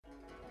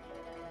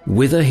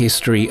With a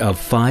history of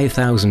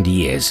 5,000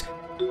 years,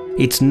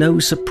 it's no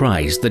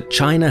surprise that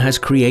China has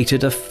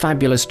created a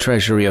fabulous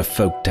treasury of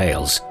folk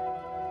tales.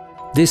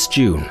 This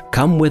June,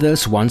 come with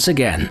us once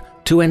again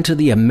to enter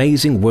the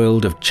amazing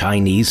world of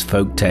Chinese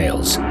folk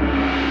tales.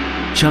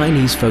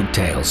 Chinese folk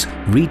tales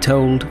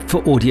retold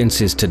for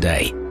audiences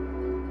today.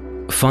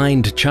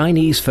 Find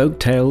Chinese Folk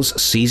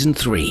Tales Season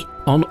 3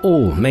 on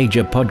all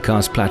major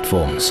podcast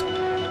platforms.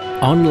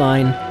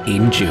 Online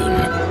in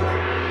June.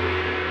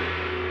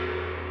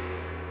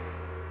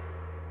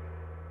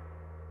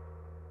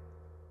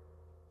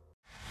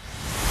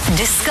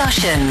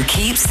 Discussion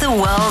keeps the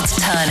world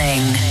turning.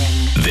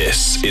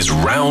 This is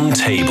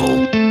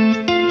Roundtable.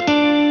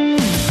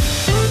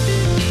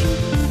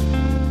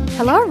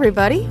 Hello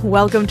everybody,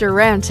 welcome to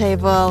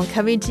Roundtable,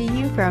 coming to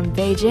you from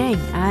Beijing.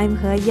 I'm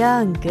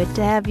Heyang, good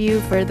to have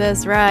you for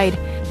this ride.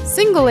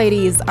 Single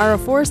ladies are a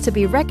force to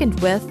be reckoned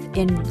with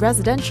in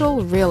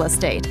residential real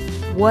estate.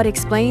 What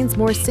explains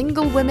more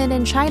single women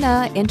in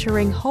China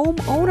entering home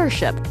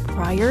ownership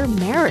prior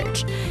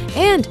marriage?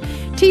 And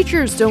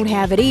teachers don't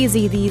have it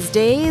easy these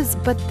days,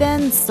 but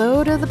then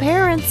so do the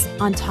parents.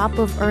 On top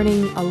of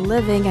earning a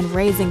living and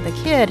raising the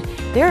kid,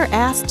 they're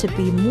asked to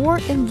be more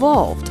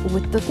involved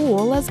with the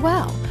school as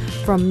well.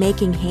 From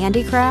making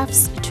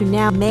handicrafts to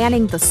now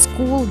manning the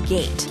school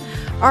gate.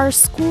 Our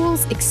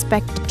schools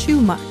expect too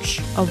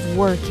much of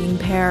working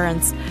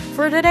parents.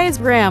 For today's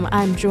program,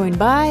 I'm joined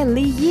by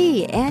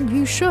Liyi and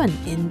Yushun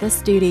in the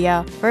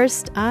studio.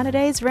 First on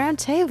today's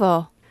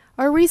Roundtable.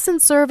 A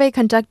recent survey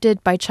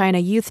conducted by China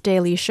Youth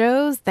Daily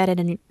shows that an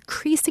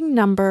increasing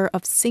number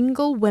of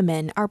single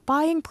women are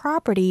buying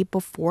property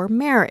before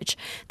marriage.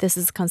 This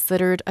is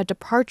considered a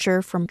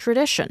departure from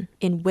tradition,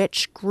 in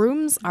which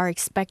grooms are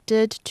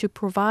expected to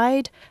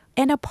provide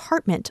an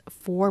apartment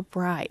for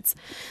brides.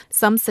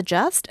 Some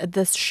suggest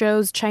this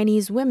shows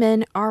Chinese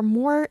women are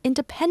more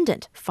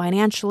independent,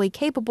 financially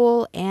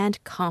capable,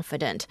 and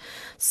confident.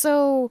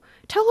 So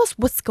tell us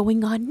what's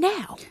going on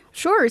now.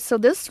 Sure. So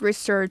this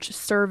research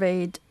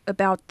surveyed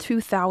about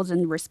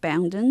 2,000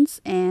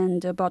 respondents,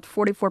 and about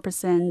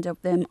 44%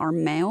 of them are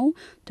male.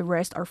 The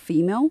rest are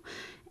female.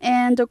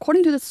 And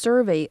according to the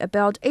survey,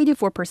 about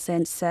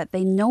 84% said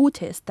they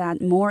noticed that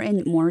more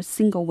and more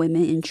single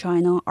women in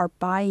China are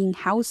buying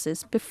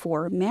houses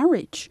before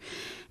marriage.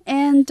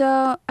 And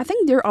I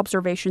think their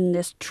observation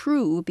is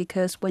true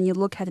because when you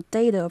look at the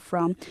data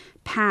from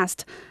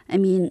past,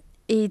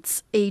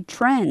 it's a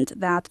trend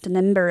that the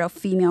number of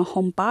female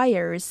home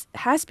buyers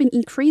has been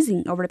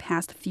increasing over the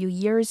past few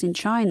years in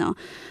China.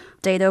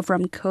 Data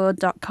from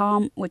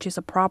Ke.com, which is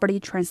a property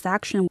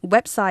transaction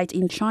website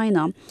in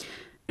China,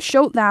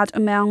 showed that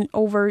among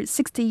over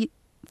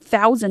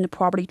 60,000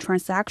 property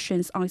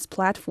transactions on its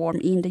platform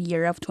in the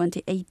year of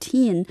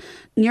 2018,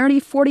 nearly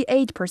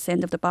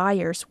 48% of the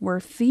buyers were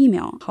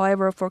female.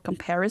 However, for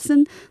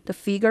comparison, the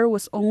figure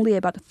was only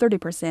about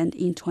 30%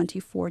 in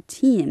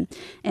 2014.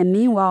 And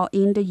meanwhile,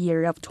 in the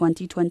year of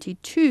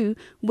 2022,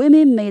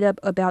 women made up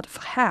about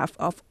half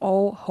of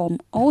all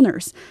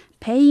homeowners,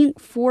 paying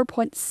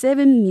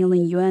 4.7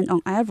 million yuan on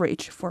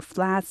average for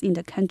flats in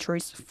the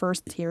country's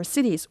first-tier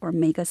cities or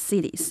mega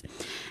cities.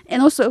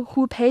 And also,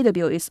 who paid the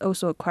bill is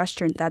also a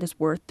question that is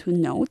worth to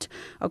note.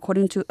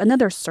 According to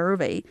another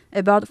survey,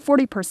 about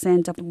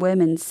 40% of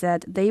women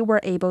said they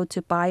were able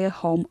to buy a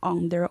home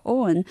on their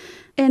own,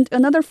 and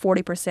another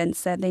 40%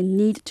 said they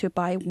need to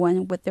buy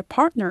one with their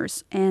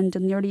partners, and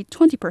nearly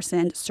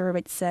 20%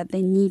 surveyed said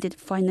they needed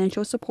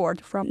financial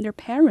support from their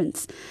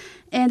parents.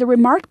 And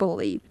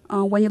remarkably,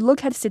 when you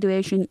look at the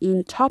situation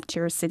in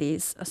top-tier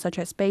cities such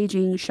as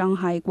Beijing,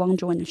 Shanghai,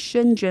 Guangzhou, and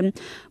Shenzhen,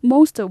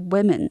 most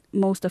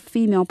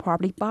female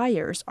property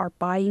buyers are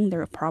buying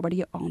their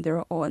property on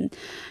their own.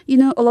 You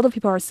know, a lot of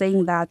people are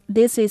saying that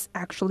this is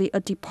actually a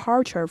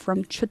departure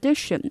from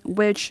tradition,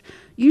 which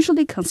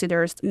usually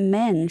considers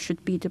men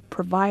should be the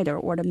provider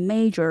or the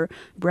major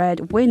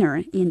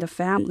breadwinner in the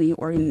family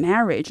or in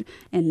marriage.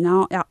 And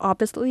now,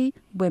 obviously,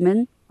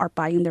 women are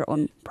buying their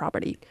own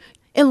property.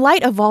 In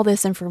light of all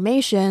this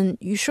information,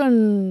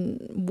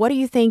 Yushun, what do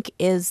you think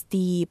is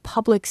the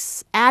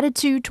public's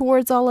attitude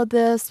towards all of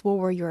this? What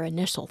were your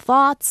initial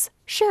thoughts?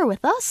 Share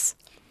with us.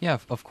 Yeah,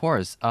 of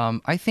course.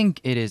 I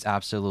think it is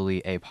absolutely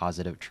a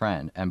positive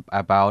trend. And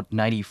about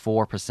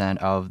 94%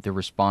 of the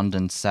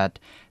respondents said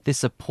they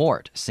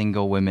support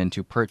single women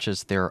to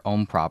purchase their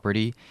own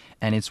property.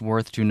 And it's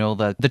worth to know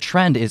that the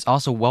trend is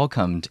also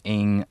welcomed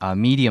in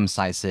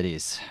medium-sized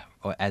cities,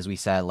 as we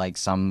said, like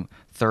some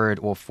third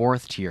or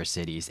fourth tier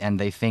cities. And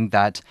they think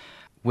that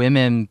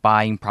women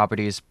buying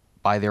properties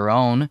by their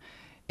own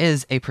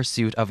is a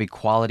pursuit of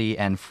equality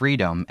and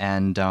freedom.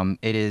 And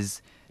it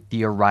is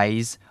the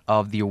rise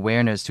of the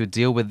awareness to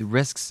deal with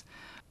risks.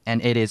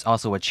 And it is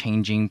also a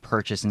changing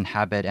purchasing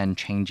habit and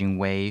changing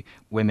way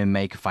women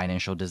make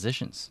financial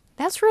decisions.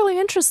 That's really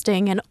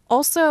interesting. And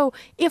also,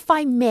 if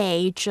I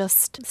may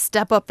just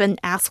step up and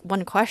ask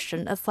one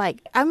question, it's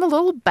like, I'm a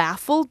little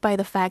baffled by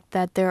the fact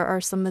that there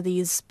are some of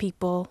these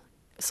people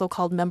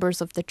so-called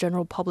members of the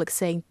general public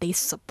saying they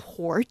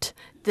support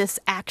this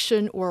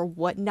action or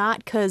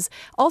whatnot, because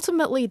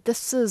ultimately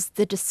this is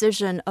the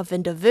decision of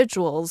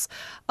individuals,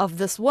 of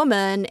this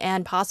woman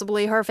and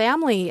possibly her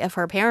family if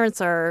her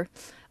parents are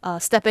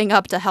stepping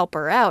up to help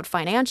her out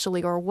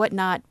financially or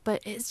whatnot.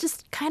 But it's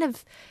just kind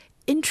of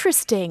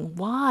interesting.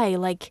 Why?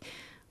 Like,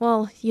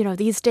 well,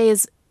 these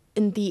days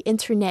in the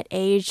internet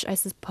age, I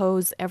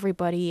suppose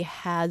everybody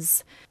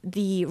has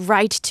the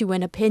right to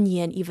an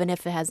opinion, even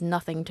if it has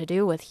nothing to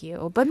do with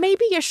you. But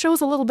maybe it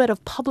shows a little bit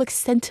of public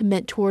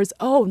sentiment towards,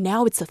 oh,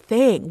 now it's a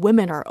thing.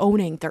 Women are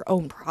owning their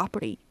own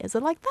property. Is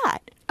it like that?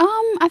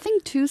 I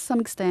think to some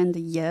extent,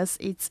 yes,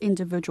 it's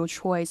individual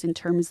choice in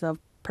terms of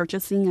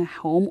purchasing a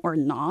home or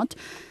not.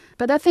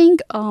 But I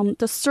think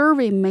the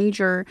survey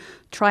major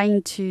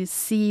trying to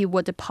see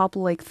what the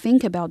public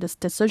think about this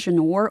decision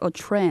or a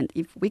trend,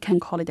 if we can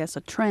call it as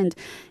a trend,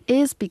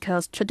 is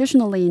because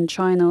traditionally in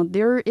China,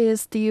 there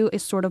is still a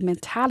sort of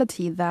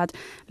mentality that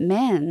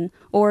men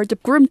or the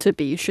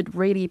groom-to-be should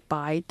really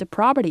buy the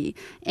property.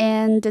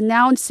 And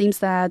now it seems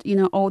that,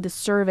 all the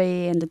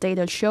survey and the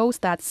data shows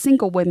that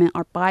single women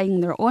are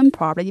buying their own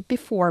property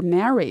before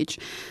marriage.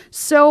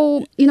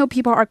 So,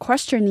 people are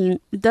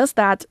questioning, does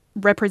that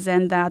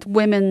represent that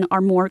women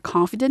are more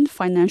confident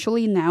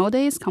financially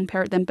nowadays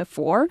compared than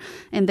before,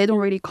 and they don't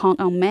really count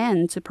on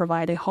men to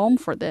provide a home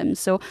for them.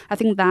 So I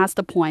think that's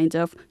the point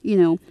of,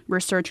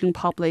 researching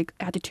public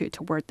attitude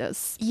toward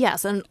this.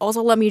 Yes, and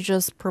also let me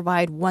just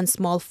provide one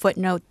small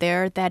footnote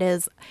there. That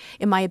is,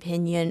 in my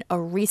opinion, a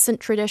recent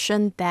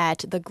tradition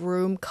that the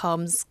groom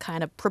comes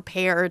kind of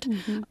prepared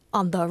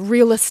on the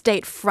real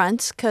estate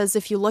front. Because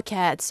if you look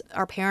at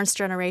our parents'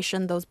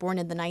 generation, those born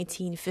in the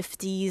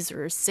 1950s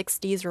or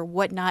 60s or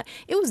whatnot,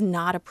 it was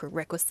not a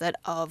prerequisite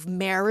of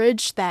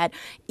marriage that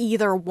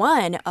either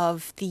one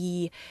of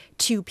the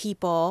two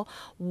people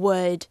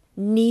would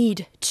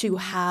need to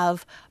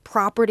have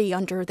property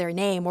under their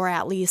name or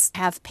at least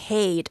have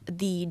paid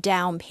the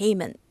down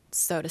payment,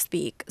 so to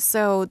speak.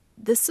 So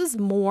this is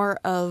more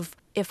of,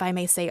 if I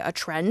may say, a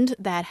trend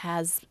that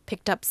has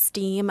picked up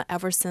steam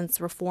ever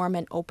since reform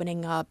and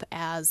opening up,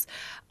 as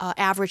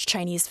average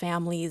Chinese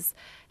families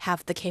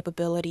have the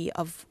capability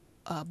of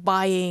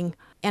buying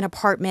an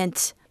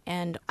apartment.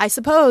 And I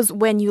suppose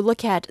when you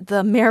look at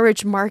the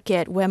marriage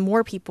market, when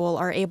more people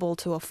are able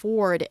to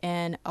afford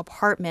an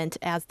apartment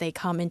as they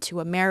come into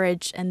a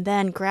marriage, and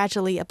then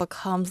gradually it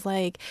becomes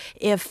like,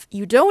 if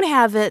you don't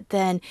have it,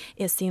 then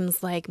it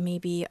seems like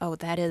maybe, oh,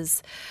 that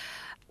is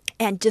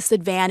and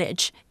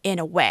disadvantage in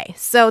a way.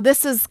 So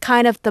this is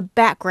kind of the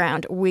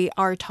background we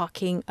are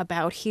talking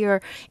about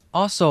here.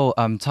 Also,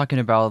 talking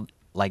about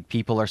like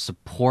people are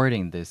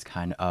supporting this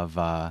kind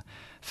of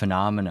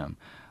phenomenon.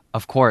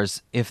 Of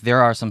course, if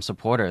there are some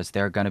supporters,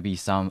 there are going to be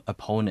some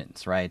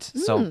opponents, right?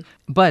 So,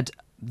 but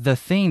the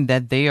thing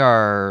that they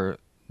are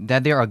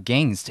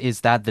against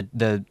is that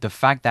the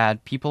fact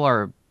that people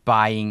are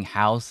buying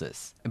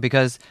houses,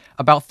 because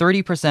about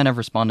 30% of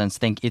respondents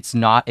think it's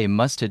not a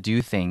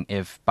must-to-do thing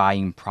if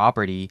buying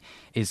property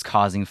is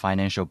causing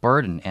financial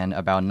burden, and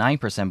about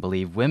 9%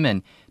 believe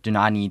women do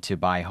not need to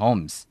buy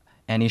homes,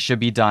 and it should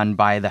be done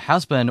by the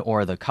husband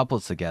or the couple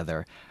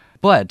together.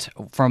 But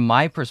from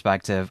my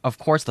perspective, of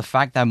course, the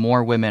fact that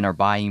more women are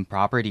buying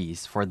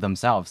properties for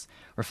themselves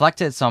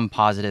reflected some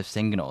positive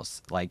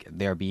signals, like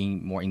they're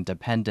being more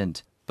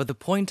independent. But the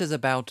point is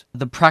about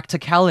the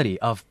practicality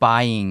of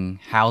buying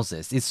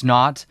houses. It's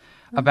not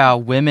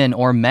about women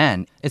or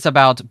men. It's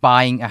about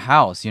buying a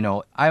house.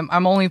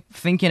 I'm only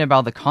thinking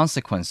about the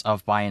consequence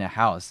of buying a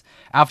house.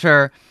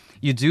 After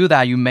you do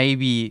that, you may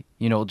be,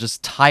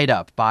 just tied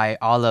up by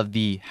all of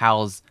the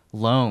house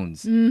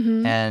loans.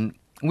 And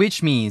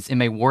which means it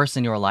may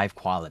worsen your life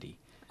quality.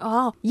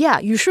 Oh, yeah,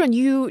 Yushun,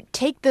 you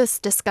take this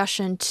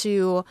discussion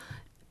to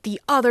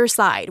the other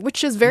side,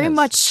 which is very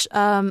much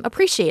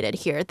appreciated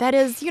here. That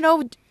is,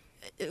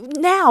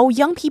 now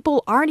young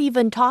people aren't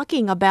even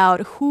talking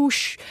about who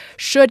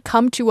should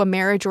come to a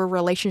marriage or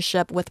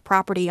relationship with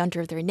property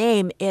under their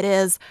name. It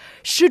is,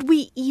 should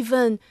we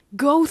even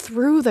go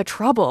through the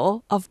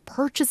trouble of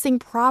purchasing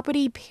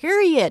property,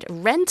 period?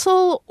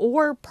 Rental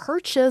or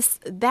purchase,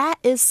 that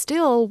is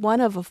still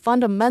one of the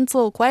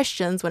fundamental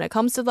questions when it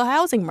comes to the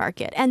housing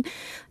market. And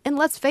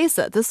let's face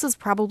it, this is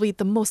probably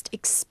the most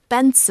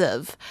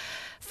expensive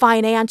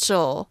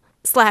financial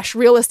 /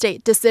 real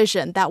estate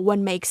decision that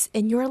one makes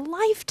in your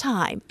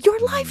lifetime. Your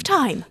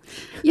lifetime.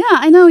 Yeah,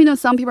 I know,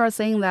 some people are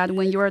saying that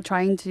when you are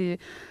trying to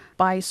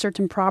buy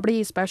certain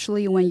property,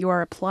 especially when you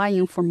are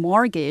applying for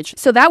mortgage,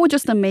 so that would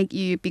just make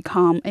you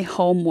become a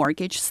home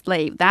mortgage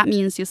slave. That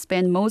means you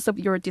spend most of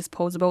your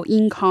disposable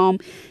income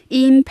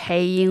in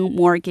paying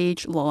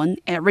mortgage loan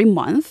every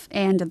month,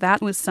 and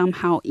that will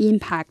somehow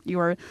impact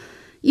your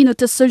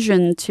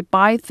decision to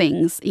buy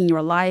things in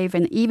your life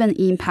and even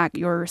impact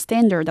your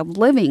standard of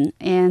living.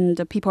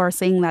 And people are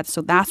saying that,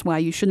 so that's why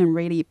you shouldn't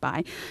really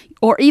buy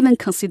or even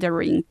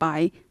considering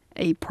buy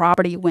a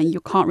property when you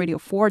can't really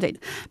afford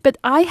it. But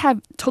I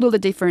have totally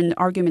different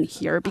argument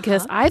here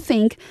because I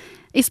think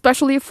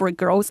especially for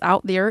girls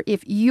out there,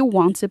 if you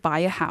want to buy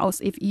a house,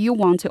 if you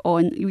want to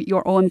own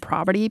your own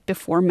property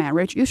before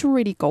marriage, you should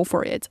really go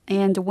for it.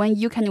 And when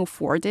you can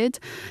afford it,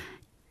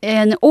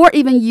 or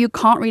even you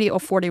can't really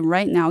afford it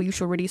right now, you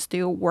should really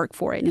still work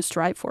for it and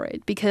strive for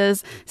it.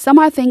 Because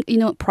somehow I think,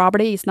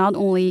 property is not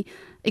only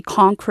a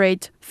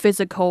concrete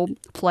physical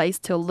place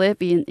to live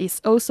in, it's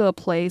also a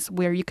place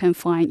where you can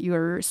find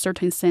your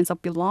certain sense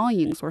of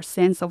belongings or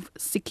sense of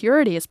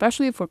security,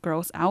 especially for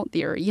girls out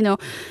there.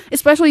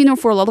 Especially,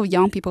 for a lot of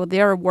young people,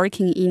 they are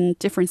working in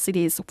different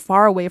cities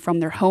far away from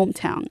their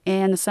hometown.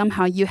 And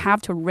somehow you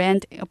have to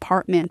rent an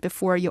apartment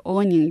before you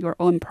owning your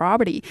own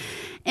property.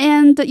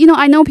 And,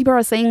 I know people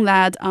are saying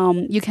that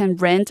you can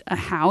rent a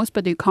house,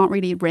 but you can't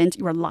really rent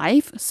your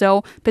life.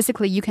 So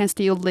basically, you can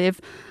still live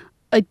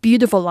a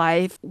beautiful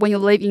life when you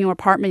live in your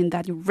apartment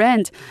that you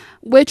rent,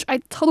 which I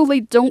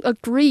totally don't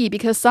agree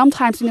because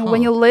sometimes,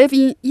 when you live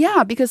in,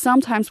 because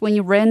sometimes when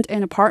you rent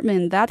an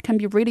apartment, that can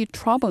be really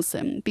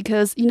troublesome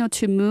because,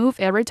 to move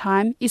every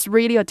time is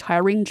really a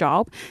tiring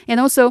job. And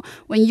also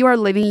when you are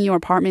living in your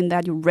apartment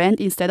that you rent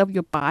instead of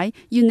you buy,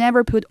 you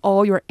never put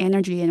all your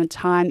energy and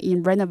time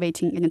in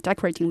renovating and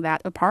decorating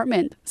that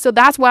apartment. So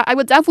that's why I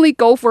would definitely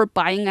go for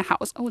buying a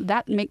house. Oh,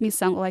 that make me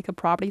sound like a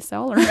property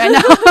seller right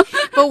now.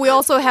 But we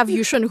also have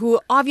Yushun, who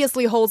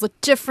obviously holds a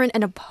different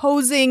and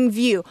opposing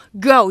view.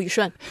 Go,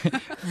 Yushun.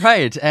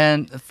 Right.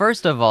 And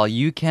first of all,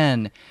 you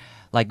can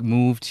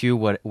move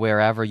to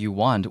wherever you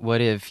want.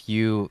 What if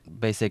you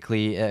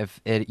basically,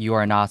 you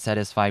are not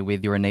satisfied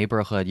with your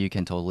neighborhood, you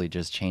can totally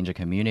just change a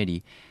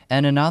community.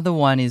 And another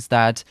one is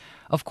that,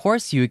 of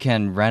course, you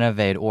can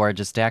renovate or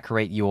just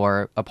decorate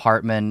your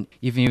apartment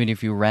even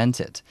if you rent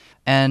it.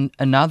 And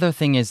another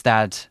thing is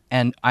that,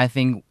 and I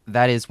think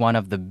that is one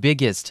of the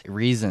biggest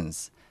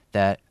reasons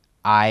that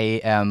I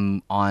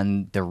am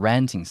on the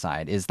renting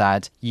side, is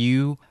that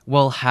you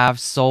will have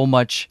so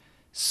much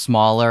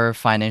smaller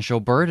financial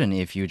burden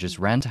if you just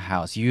rent a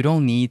house. You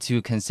don't need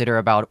to consider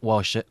about,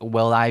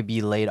 will I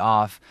be laid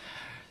off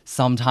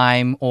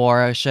sometime,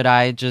 or should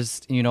I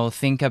just,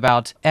 think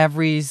about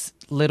every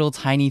little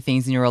tiny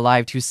things in your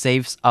life to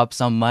save up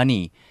some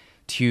money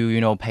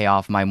to, pay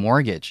off my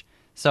mortgage.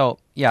 So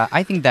yeah,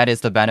 I think that is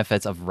the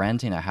benefits of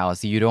renting a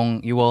house. You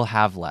will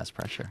have less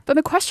pressure. But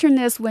the question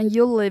is, when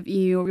you live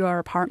in your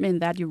apartment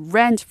that you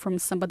rent from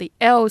somebody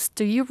else,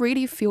 do you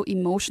really feel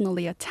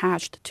emotionally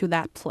attached to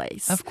that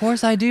place? Of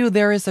course I do.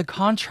 There is a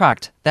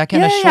contract that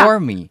can assure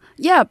me.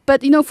 Yeah,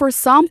 but for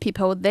some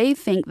people, they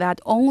think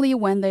that only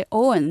when they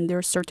own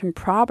their certain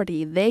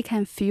property, they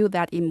can feel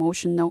that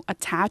emotional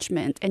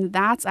attachment. And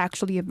that's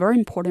actually a very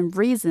important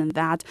reason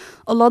that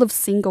a lot of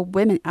single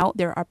women out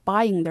there are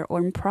buying their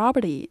own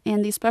property.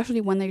 And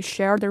especially when they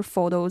share their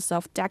photos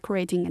of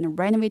decorating and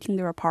renovating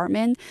their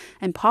apartment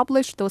and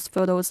publish those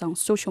photos on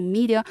social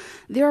media,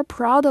 they are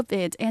proud of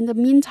it. And in the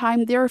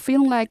meantime, they're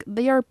feeling like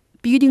they are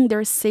building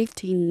their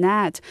safety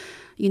net,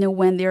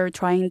 when they're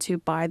trying to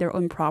buy their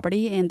own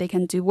property, and they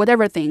can do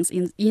whatever things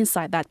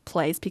inside that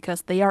place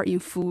because they are in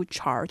full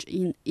charge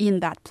in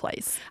that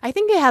place. I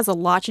think it has a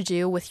lot to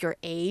do with your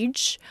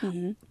age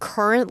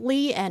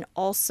currently, and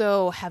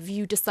also have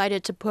you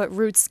decided to put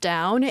roots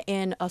down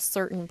in a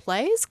certain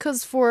place?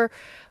 Because for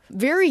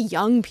very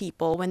young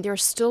people, when they're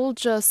still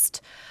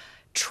just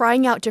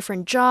trying out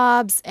different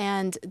jobs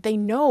and they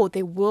know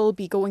they will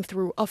be going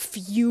through a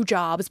few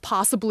jobs,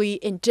 possibly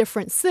in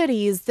different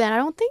cities, then I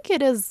don't think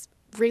it is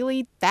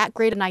really that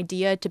great an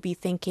idea to be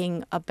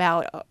thinking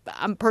about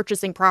I'm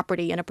purchasing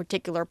property in a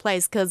particular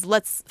place. Because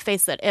let's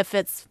face it, if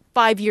it's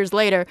 5 years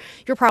later,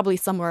 you're probably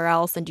somewhere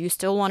else, and do you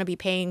still want to be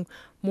paying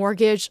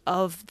mortgage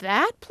of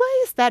that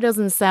place? That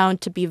doesn't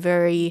sound to be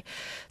very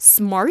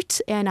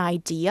smart an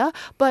idea.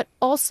 But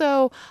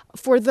also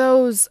for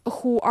those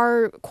who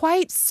are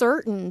quite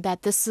certain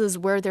that this is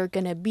where they're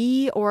going to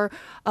be, or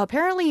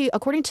apparently,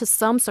 according to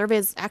some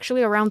surveys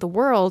actually around the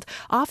world,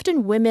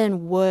 often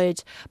women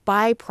would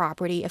buy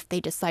property if they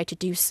decide to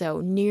do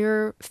so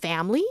near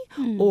family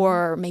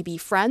or maybe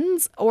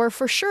friends, or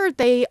for sure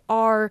they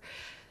are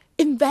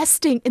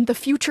investing in the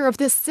future of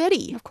this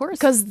city. Of course.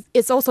 Because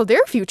it's also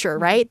their future,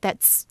 right?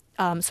 That's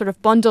sort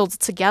of bundled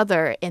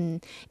together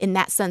in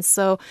that sense.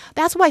 So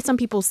that's why some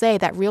people say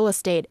that real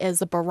estate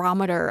is a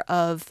barometer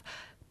of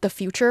the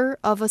future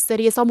of a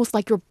city. It's almost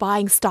like you're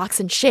buying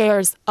stocks and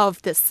shares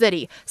of this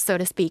city, so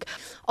to speak.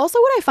 Also,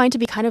 what I find to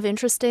be kind of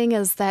interesting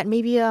is that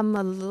maybe I'm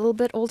a little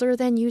bit older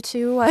than you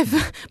two.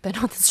 I've been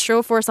on this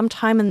show for some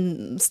time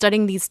and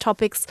studying these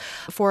topics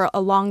for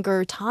a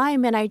longer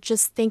time. And I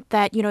just think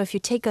that, if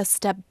you take a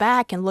step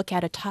back and look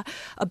at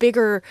a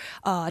bigger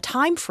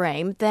time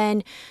frame,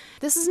 then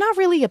this is not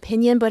really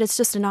opinion, but it's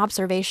just an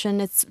observation.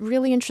 It's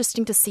really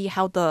interesting to see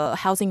how the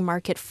housing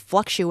market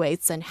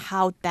fluctuates and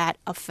how that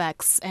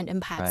affects and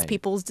impacts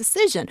people's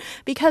decision.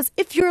 Because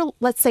if you're,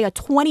 let's say, a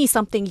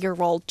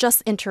 20-something-year-old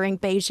just entering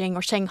Beijing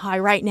or Shanghai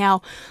right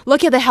now,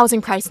 look at the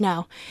housing price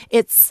now.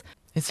 It's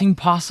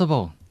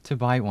impossible to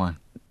buy one.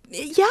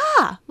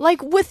 Yeah,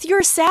 like with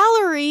your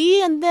salary,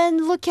 and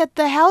then look at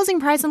the housing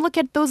price and look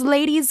at those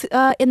ladies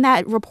in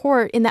that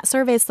report, in that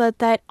survey said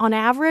that on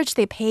average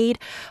they paid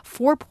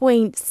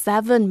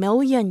 4.7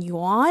 million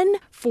yuan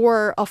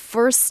for a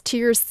first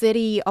tier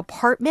city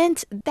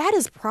apartment. That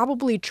is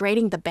probably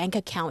draining the bank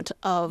account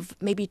of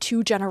maybe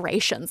 2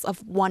 generations of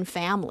one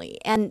family.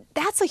 And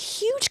that's a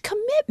huge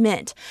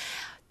commitment.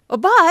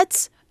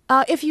 But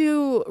if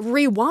you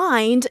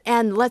rewind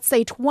and let's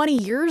say 20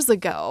 years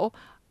ago,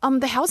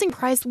 the housing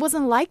price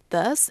wasn't like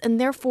this, and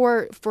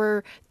therefore,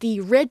 for the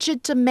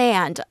rigid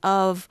demand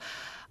of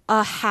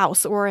a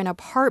house or an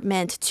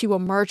apartment to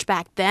emerge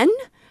back then,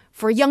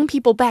 for young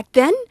people back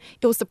then,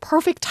 it was the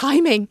perfect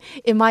timing,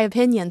 in my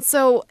opinion.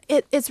 So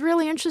it's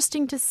really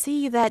interesting to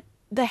see that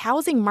the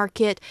housing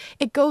market,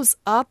 it goes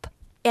up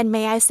and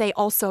may I say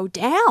also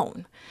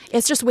down.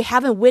 It's just we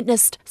haven't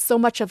witnessed so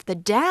much of the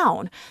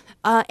down.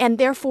 And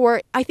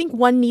therefore, I think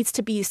one needs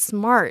to be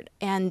smart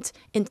and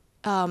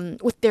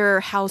with their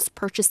house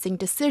purchasing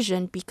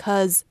decision,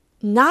 because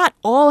not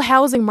all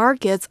housing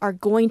markets are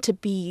going to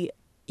be,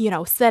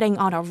 setting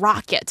on a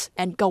rocket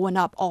and going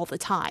up all the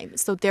time.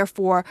 So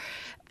therefore,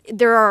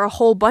 there are a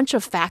whole bunch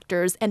of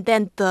factors, and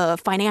then the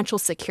financial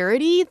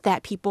security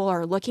that people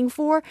are looking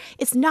for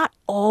is not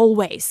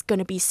always going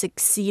to be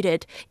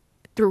succeeded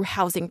through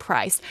housing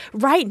price.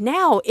 Right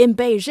now in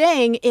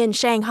Beijing, in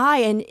Shanghai,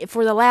 and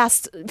for the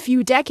last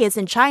few decades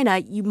in China,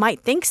 you might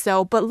think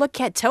so, but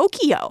look at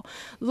Tokyo.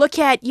 Look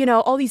at,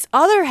 all these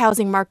other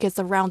housing markets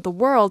around the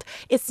world.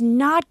 It's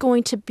not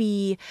going to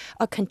be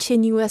a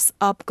continuous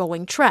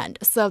upgoing trend.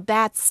 So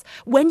that's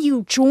when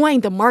you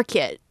join the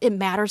market, it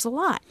matters a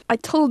lot. I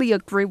totally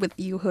agree with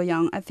you,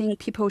 Heyang. I think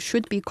people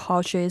should be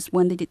cautious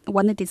when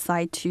they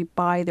decide to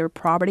buy their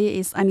property.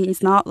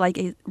 It's not like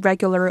a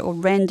regular or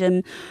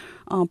random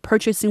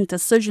purchasing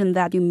decision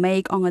that you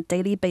make on a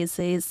daily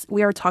basis.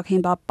 We are talking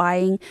about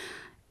buying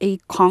a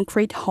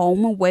concrete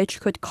home, which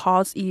could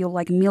cost you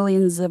like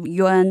millions of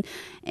yuan,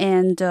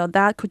 and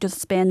that could just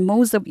spend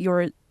most of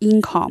your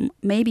income,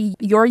 maybe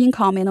your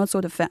income and also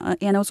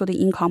the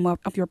income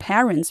of your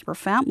parents, your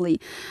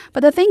family.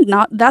 But I think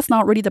that's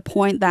not really the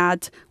point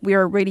that we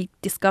are really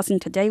discussing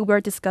today. We're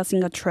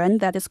discussing a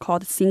trend that is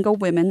called single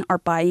women are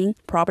buying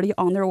property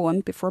on their own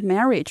before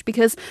marriage.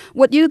 Because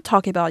what you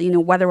talk about,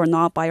 whether or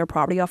not buy a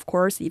property, of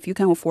course, if you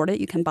can afford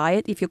it, you can buy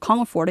it. If you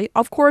can't afford it,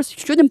 of course, you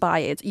shouldn't buy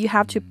it. You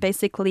have to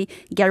basically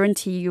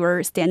guarantee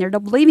your standard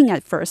of living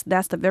at first.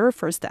 That's the very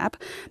first step.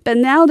 But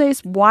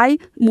nowadays, why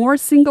more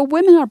single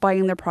women are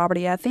buying their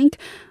property? I think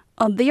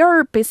they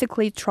are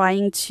basically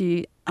trying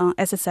to,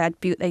 as I said,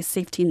 build a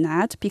safety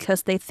net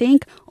because they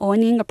think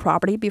owning a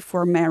property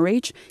before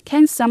marriage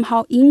can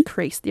somehow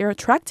increase their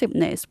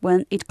attractiveness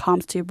when it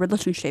comes to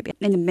relationship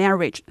and the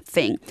marriage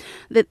thing.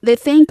 They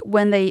think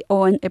when they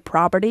own a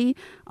property,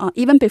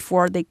 even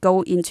before they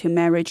go into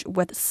marriage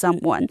with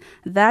someone,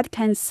 that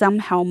can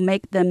somehow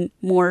make them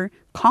more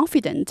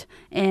confident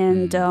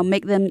and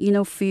make them,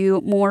 feel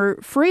more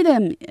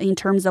freedom in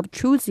terms of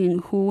choosing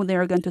who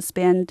they're going to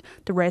spend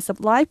the rest of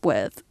life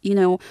with,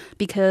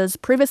 because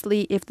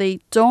previously if they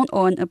don't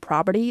own a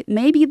property,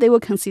 maybe they will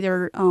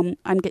consider,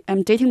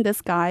 I'm dating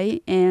this guy,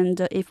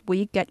 and if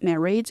we get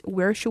married,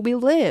 where should we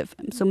live?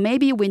 So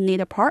maybe we need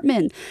an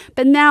apartment.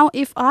 But now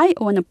if I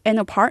own an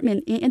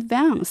apartment in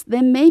advance,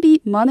 then maybe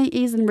money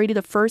isn't really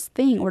the first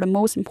thing or the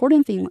most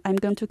important thing I'm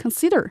going to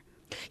consider.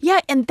 Yeah,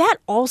 and that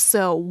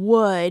also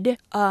would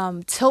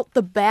tilt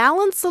the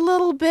balance a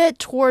little bit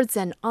towards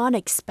an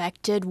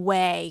unexpected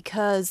way.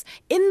 Because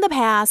in the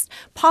past,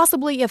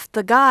 possibly if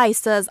the guy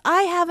says,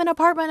 I have an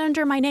apartment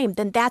under my name,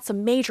 then that's a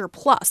major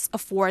plus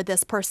for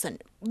this person.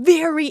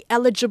 Very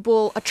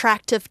eligible,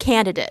 attractive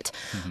candidate.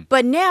 Mm-hmm.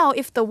 But now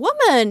if the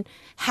woman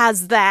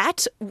has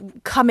that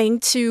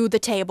coming to the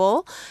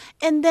table,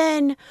 and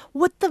then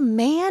would the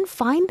man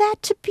find that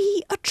to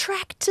be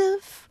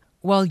attractive?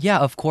 Well, yeah,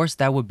 of course,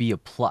 that would be a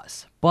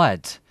plus.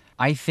 But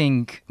I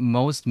think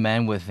most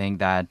men would think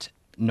that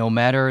no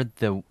matter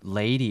the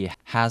lady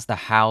has the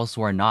house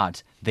or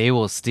not, they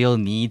will still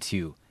need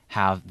to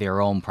have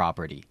their own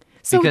property.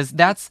 Because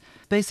that's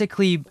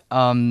basically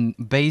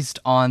based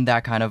on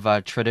that kind of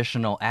a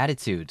traditional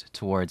attitude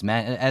towards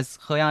men. As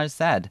Heyang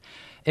said,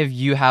 if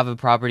you have a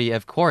property,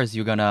 of course,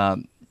 you're going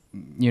to,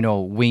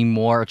 win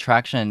more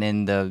attraction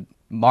in the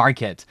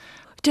market.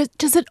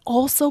 Does it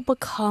also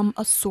become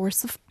a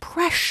source of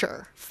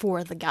pressure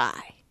for the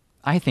guy?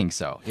 I think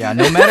so. Yeah,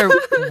 no matter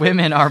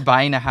women are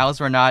buying a house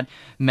or not,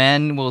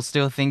 men will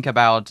still think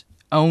about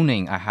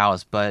owning a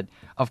house. But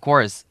of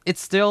course,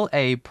 it's still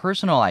a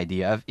personal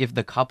idea. If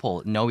the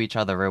couple know each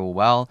other very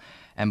well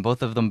and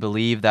both of them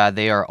believe that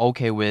they are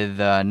okay with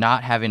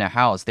not having a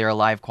house, their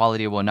life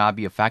quality will not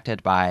be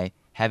affected by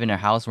having a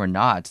house or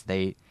not.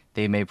 They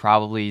may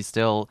probably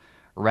still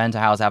rent a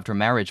house after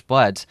marriage.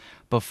 But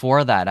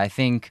before that, I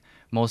think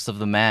most of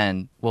the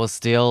men will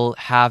still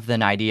have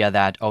an idea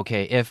that,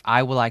 okay, if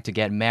I would like to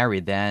get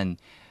married, then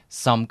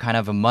some kind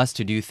of a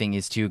must-to-do thing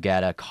is to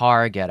get a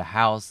car, get a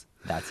house.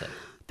 That's it.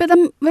 But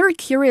I'm very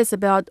curious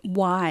about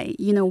why,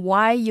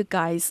 why you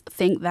guys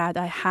think that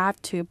I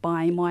have to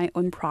buy my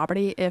own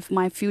property if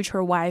my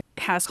future wife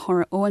has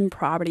her own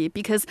property,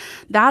 because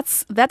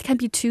that can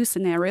be two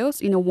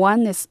scenarios.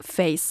 One is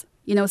face.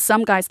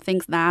 Some guys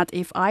think that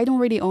if I don't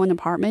really own an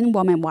apartment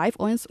while my wife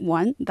owns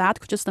one, that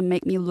could just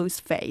make me lose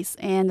face.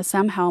 And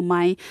somehow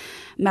my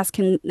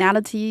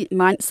masculinity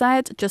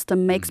mindset just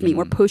makes me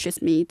or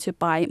pushes me to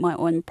buy my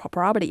own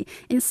property.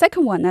 And the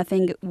second one, I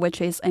think,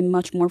 which is a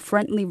much more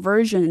friendly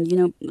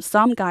version,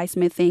 some guys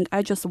may think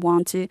I just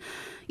want to,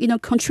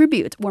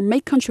 contribute or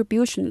make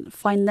contribution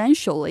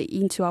financially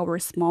into our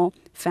small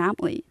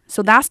family.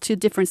 So that's two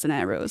different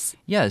scenarios.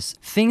 Yes,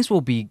 things will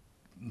be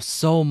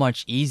so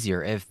much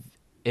easier if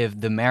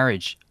the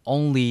marriage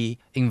only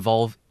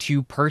involve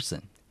two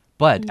person.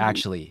 But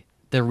actually,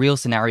 the real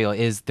scenario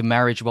is the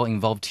marriage will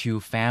involve two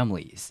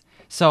families.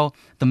 So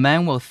the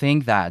man will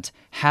think that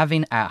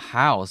having a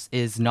house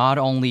is not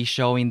only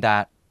showing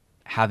that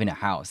having a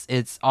house,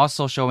 it's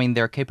also showing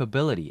their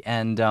capability.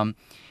 And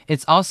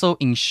it's also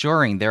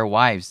ensuring their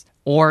wives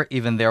or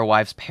even their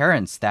wives'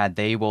 parents that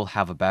they will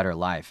have a better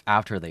life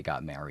after they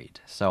got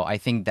married. So I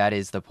think that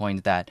is the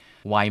point that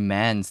why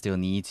men still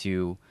need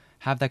to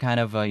have that kind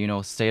of,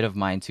 state of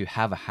mind to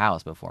have a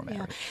house before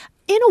marriage.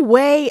 In a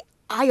way,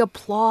 I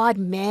applaud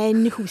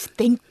men who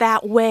think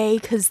that way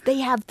because they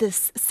have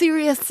this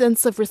serious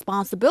sense of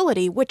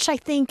responsibility, which I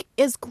think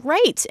is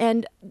great.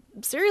 And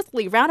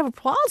seriously, round of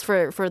applause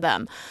for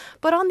them.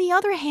 But on the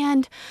other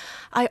hand,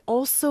 I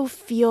also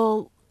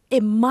feel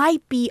it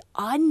might be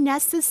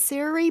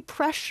unnecessary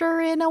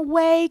pressure in a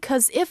way,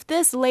 because if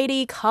this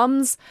lady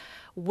comes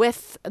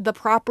with the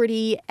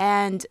property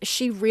and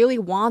she really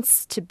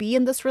wants to be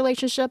in this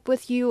relationship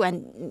with you,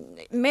 and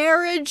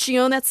marriage,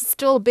 that's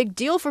still a big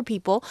deal for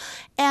people,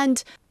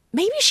 and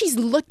maybe she's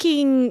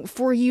looking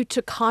for you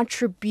to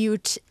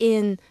contribute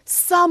in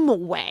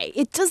some way.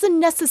 It doesn't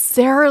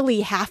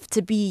necessarily have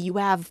to be you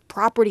have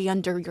property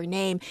under your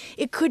name.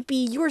 It could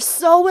be you're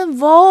so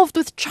involved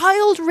with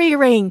child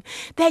rearing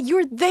that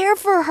you're there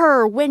for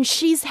her when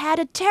she's had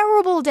a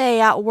terrible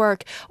day at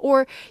work,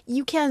 or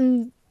you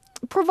can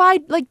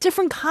provide like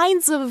different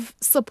kinds of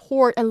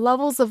support and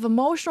levels of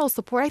emotional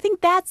support. I think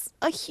that's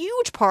a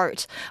huge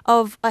part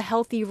of a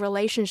healthy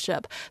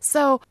relationship.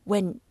 So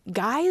when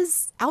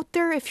guys out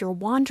there, if you're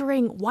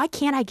wondering, why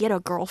can't I get a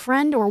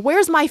girlfriend or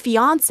where's my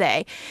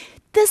fiance?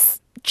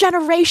 This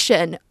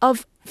generation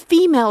of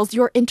females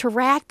you're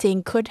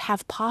interacting could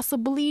have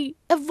possibly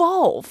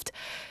evolved.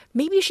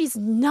 Maybe she's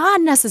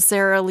not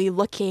necessarily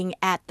looking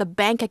at the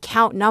bank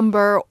account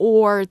number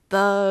or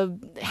the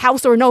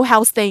house or no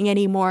house thing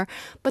anymore,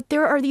 but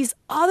there are these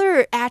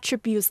other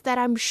attributes that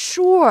I'm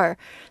sure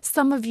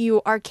some of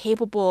you are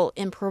capable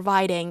in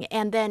providing.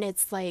 And then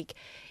it's like,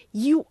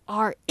 you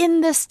are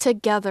in this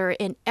together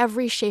in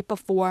every shape or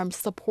form,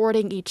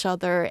 supporting each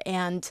other,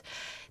 and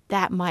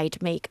that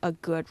might make a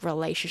good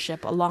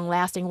relationship, a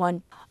long-lasting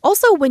one.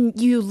 Also, when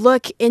you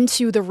look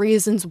into the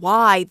reasons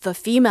why the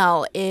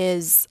female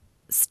is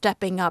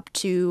stepping up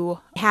to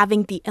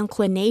having the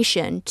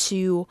inclination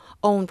to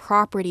own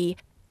property,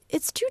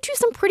 it's due to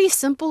some pretty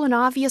simple and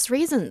obvious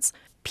reasons.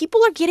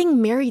 People are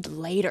getting married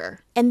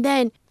later, and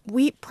then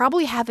we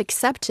probably have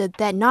accepted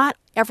that not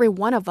every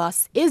one of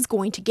us is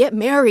going to get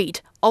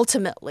married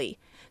ultimately.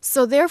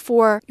 So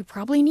therefore, you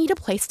probably need a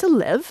place to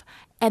live,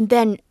 and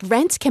then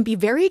rent can be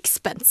very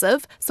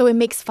expensive, so it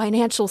makes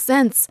financial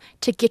sense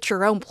to get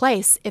your own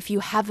place if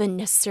you haven't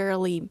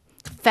necessarily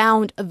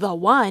found the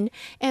one.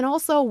 And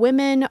also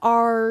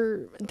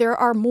there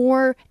are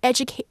more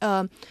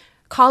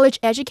college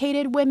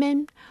educated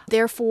women,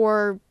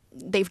 therefore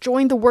they've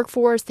joined the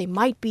workforce, they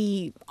might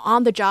be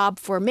on the job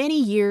for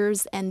many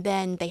years, and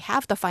then they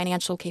have the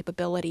financial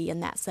capability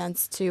in that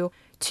sense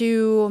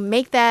to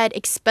make that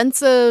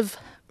expensive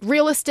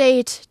real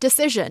estate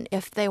decision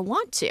if they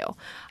want to.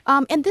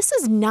 And this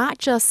is not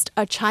just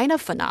a China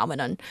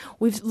phenomenon.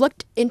 We've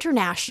looked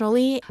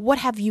internationally. What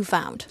have you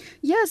found?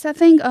 Yes, I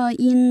think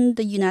in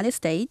the United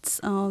States,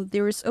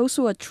 there is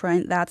also a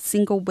trend that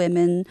single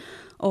women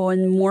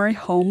own more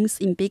homes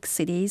in big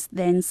cities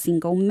than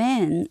single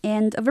men.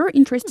 And a very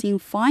interesting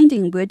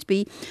finding would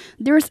be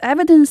there's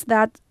evidence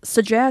that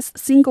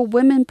suggests single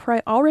women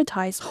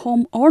prioritize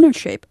home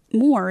ownership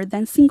more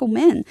than single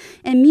men.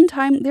 And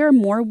meantime, they're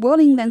more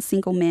willing than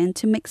single men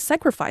to make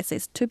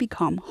sacrifices to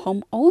become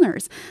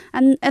homeowners.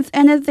 And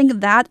I think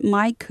that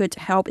could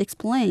help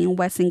explain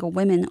why single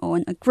women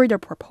own a greater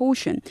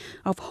proportion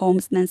of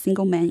homes than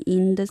single men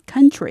in this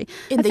country.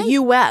 In the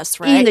U.S.,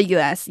 right? In the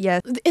U.S.,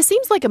 yes. It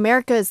seems like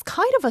America is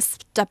kind of a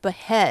step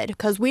ahead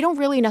because we don't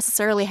really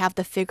necessarily have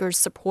the figures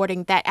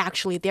supporting that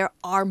actually there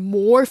are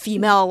more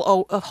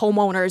female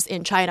homeowners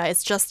in China.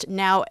 It's just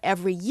now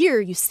every year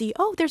you see,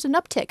 there's an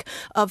uptick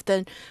of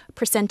the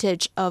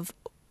percentage of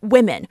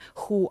women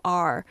who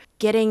are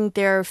getting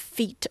their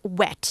feet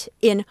wet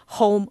in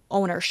home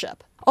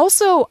ownership.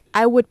 Also,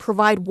 I would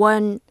provide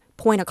one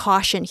point of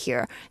caution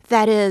here.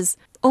 That is,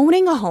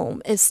 Owning a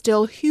home is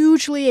still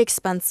hugely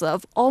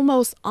expensive,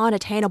 almost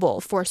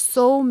unattainable for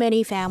so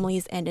many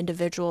families and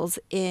individuals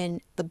in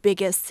the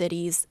biggest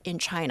cities in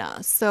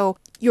China. So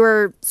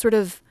your sort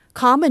of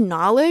common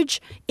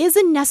knowledge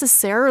isn't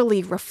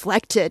necessarily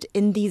reflected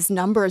in these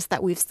numbers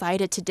that we've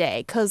cited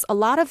today, because a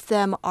lot of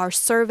them are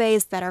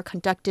surveys that are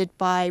conducted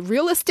by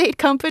real estate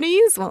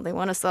companies. Well, they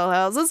want to sell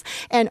houses.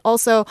 And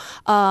also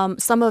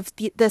some of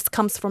this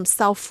comes from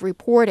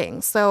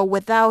self-reporting. So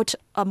without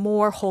a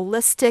more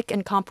holistic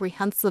and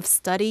comprehensive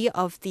study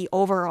of the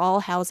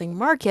overall housing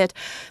market,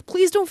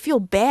 please don't feel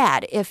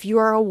bad if you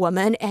are a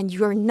woman and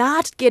you're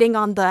not getting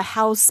on the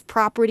house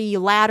property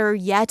ladder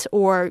yet,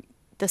 or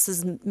this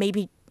is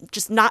maybe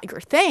just not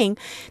your thing,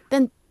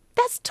 then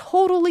that's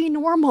totally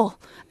normal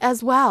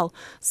as well.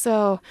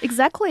 So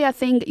exactly, I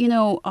think,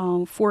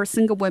 for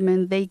single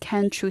women, they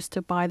can choose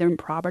to buy their own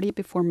property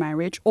before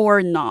marriage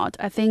or not.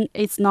 I think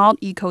it's not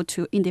equal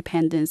to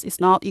independence. It's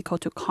not equal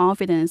to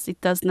confidence. It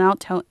does not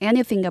tell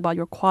anything about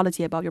your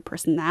quality, about your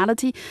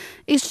personality.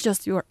 It's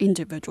just your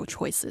individual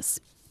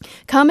choices.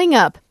 Coming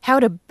up,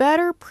 how to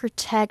better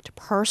protect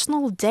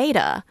personal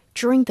data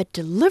during the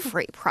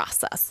delivery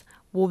process.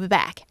 We'll be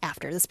back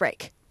after this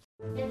break.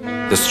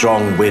 The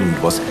strong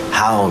wind was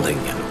howling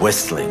and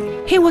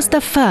whistling. He was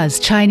the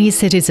first Chinese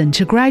citizen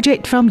to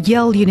graduate from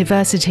Yale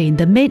University in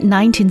the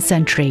mid-19th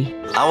century.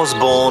 I was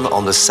born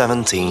on the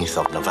 17th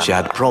of November. She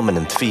had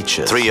prominent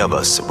features. 3 of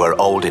us were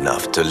old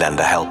enough to lend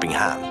a helping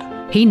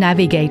hand. He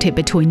navigated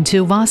between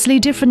two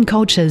vastly different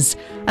cultures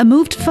and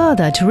moved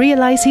further to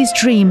realize his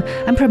dream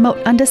and promote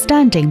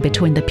understanding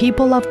between the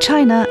people of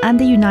China and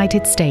the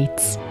United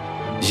States.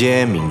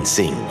 Ye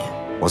Mingxing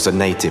was a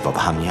native of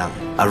Heyang.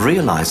 I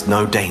realized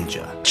no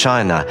danger.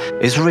 China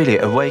is really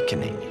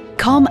awakening.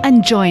 Come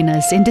and join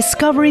us in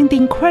discovering the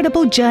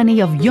incredible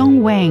journey of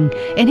Yong Wang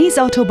in his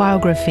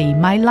autobiography,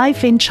 My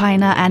Life in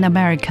China and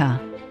America.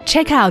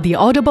 Check out the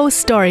Audible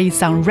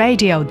stories on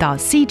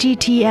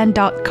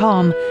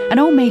radio.cgtn.com and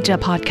all major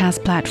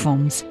podcast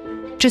platforms.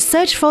 Just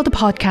search for the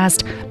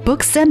podcast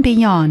Books and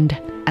Beyond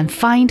and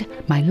find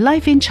My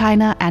Life in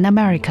China and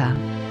America.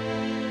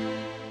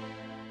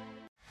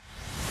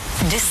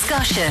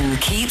 Discussion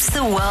keeps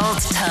the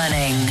world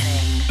turning.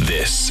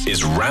 This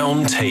is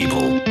Round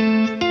Table.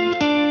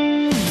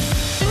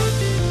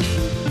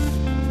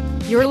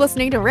 You're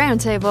listening to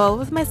Roundtable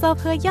with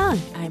myself,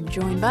 Heyang. I'm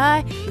joined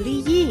by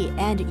Liyi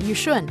and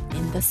Yushun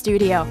in the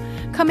studio.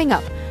 Coming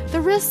up, the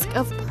risk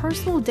of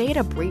personal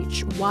data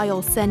breach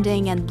while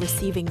sending and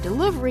receiving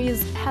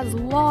deliveries has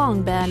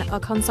long been a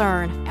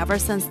concern ever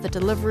since the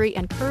delivery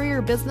and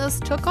courier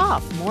business took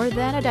off more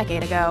than a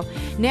decade ago.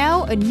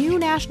 Now, a new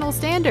national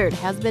standard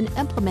has been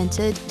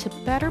implemented to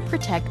better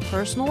protect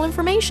personal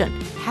information.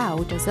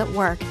 How does it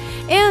work?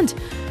 And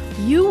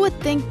you would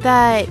think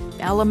that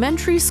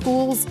elementary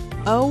schools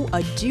owe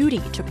a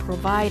duty to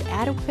provide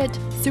adequate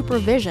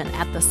supervision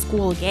at the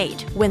school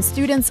gate when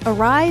students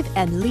arrive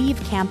and leave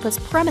campus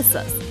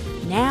premises.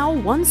 Now,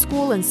 one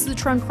school in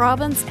Sichuan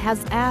province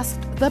has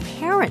asked the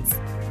parents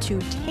to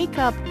take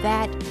up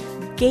that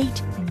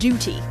gate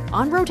duty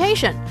on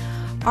rotation.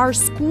 Are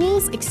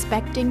schools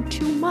expecting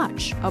too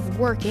much of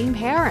working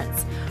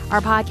parents? Our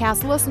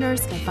podcast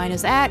listeners can find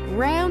us at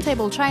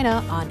Roundtable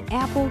China on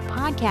Apple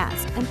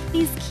Podcast. And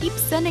please keep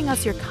sending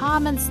us your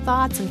comments,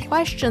 thoughts, and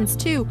questions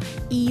to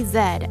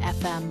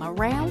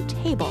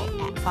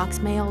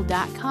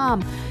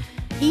ezfmroundtable@foxmail.com.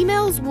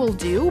 Emails will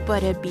do,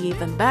 but it'd be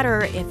even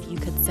better if you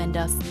could send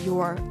us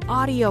your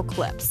audio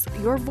clips.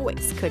 Your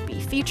voice could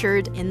be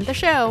featured in the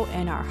show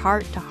in our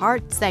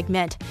Heart-to-Heart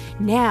segment.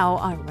 Now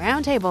on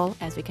Roundtable,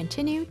 as we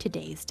continue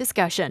today's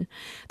discussion.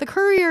 The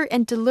courier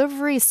and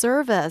delivery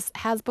service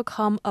has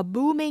become a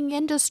booming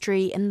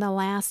industry in the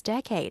last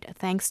decade,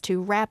 thanks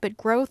to rapid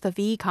growth of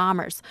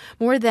e-commerce.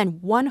 More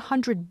than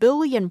 100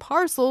 billion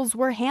parcels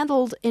were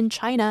handled in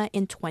China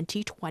in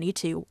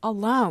 2022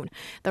 alone.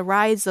 The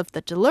rise of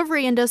the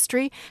delivery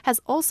industry has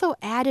also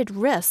added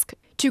risk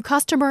to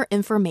customer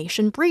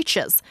information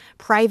breaches.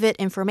 Private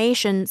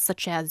information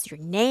such as your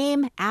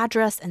name,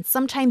 address, and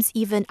sometimes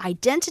even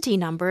identity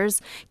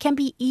numbers can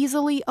be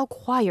easily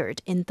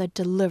acquired in the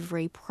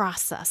delivery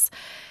process.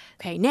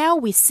 Okay, now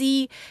we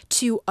see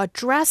to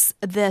address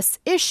this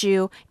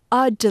issue,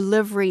 a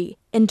delivery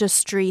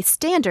industry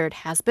standard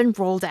has been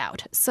rolled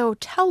out. So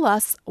tell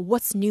us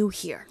what's new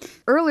here.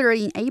 Earlier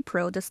in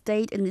April, the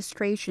State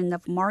Administration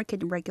of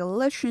Market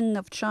Regulation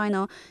of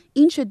China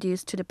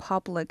introduced to the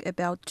public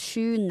about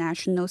 2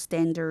 national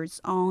standards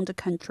on the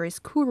country's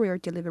courier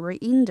delivery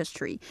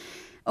industry.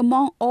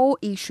 Among all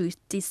issues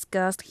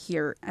discussed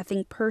here, I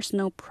think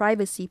personal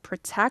privacy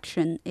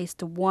protection is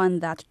the one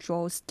that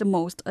draws the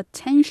most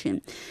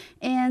attention.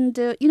 And,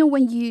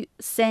 when you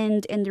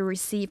send and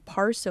receive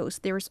parcels,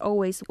 there's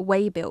always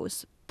waybills.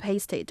 waybills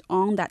pasted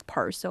on that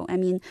parcel. I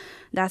mean,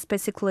 that's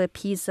basically a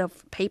piece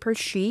of paper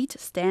sheet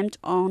stamped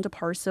on the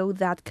parcel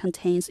that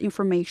contains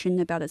information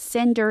about the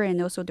sender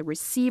and also the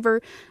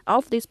receiver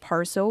of this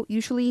parcel,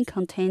 usually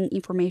contain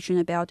information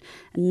about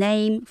a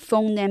name,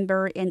 phone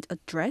number, and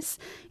address.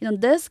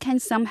 This can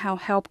somehow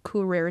help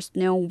couriers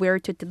know where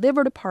to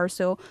deliver the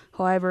parcel.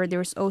 However,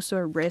 there's also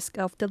a risk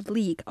of the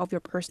leak of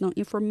your personal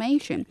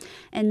information.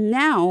 And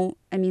now,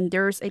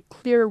 there's a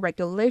clear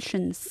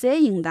regulation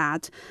saying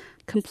that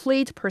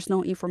complete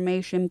personal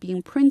information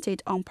being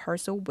printed on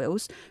parcel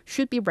wheels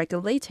should be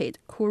regulated.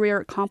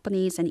 Courier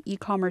companies and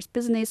e-commerce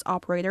business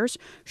operators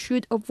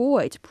should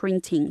avoid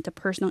printing the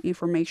personal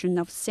information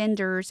of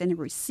senders and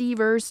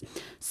receivers.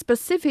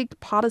 Specific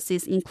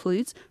policies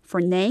include, for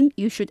name,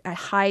 you should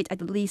hide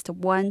at least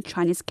one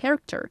Chinese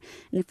character.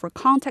 And for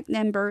contact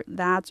number,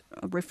 that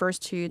refers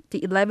to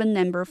the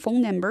 11-number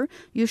phone number,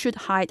 you should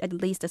hide at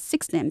least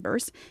 6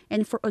 numbers.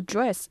 And for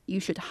address, you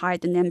should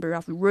hide the number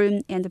of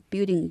room and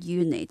building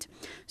unit.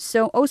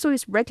 So also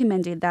it's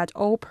recommended that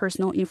all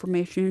personal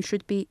information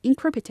should be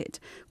encrypted.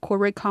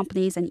 Courier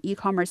companies and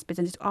e-commerce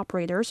business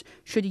operators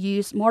should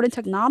use modern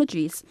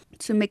technologies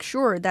to make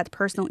sure that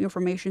personal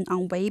information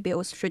on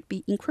waybills should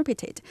be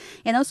encrypted.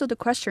 And also the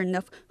question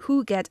of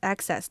who gets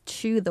access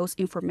to those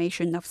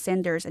information of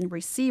senders and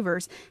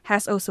receivers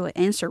has also an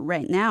answer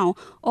right now.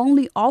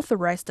 Only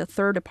authorized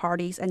third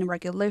parties and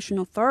regulation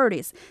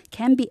authorities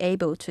can be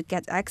able to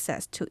get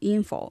access to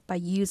info by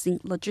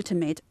using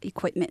legitimate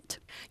equipment.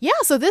 Yeah,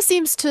 so this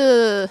seems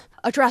to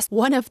address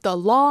one of the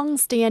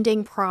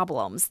long-standing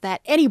problems that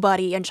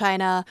anybody in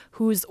China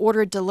who's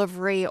ordered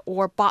delivery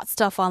or bought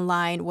stuff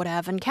online would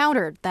have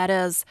encountered. That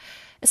is,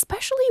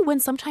 especially when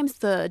sometimes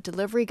the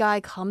delivery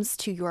guy comes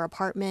to your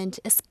apartment,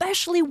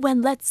 especially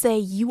when, let's say,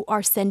 you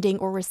are sending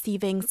or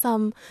receiving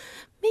some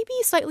maybe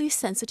slightly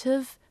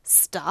sensitive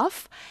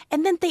stuff,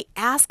 and then they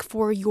ask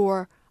for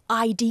your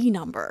ID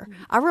number.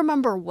 I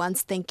remember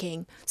once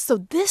thinking,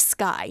 so this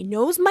guy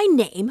knows my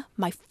name,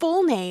 my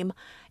full name,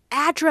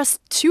 address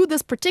to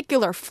this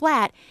particular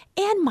flat,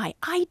 and my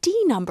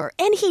ID number.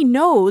 And he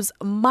knows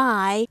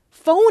my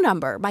phone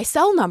number, my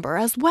cell number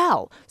as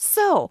well.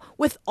 So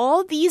with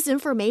all these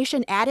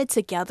information added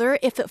together,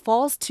 if it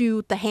falls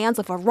to the hands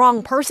of a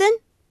wrong person,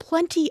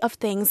 plenty of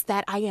things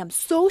that I am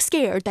so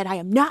scared that I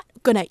am not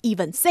gonna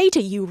even say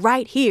to you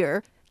right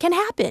here can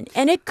happen.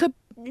 And it could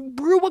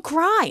brew a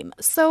crime.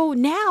 So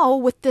now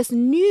with this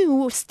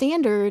new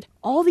standard,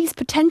 all these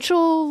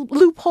potential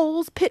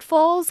loopholes,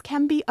 pitfalls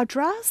can be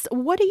addressed.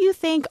 What do you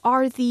think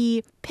are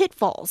the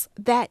pitfalls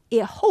that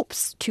it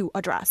hopes to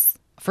address?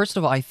 First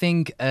of all, I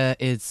think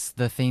it's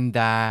the thing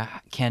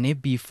that can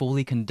it be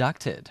fully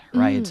conducted,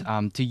 right?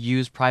 To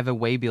use private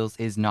waybills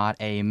is not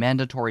a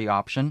mandatory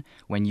option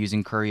when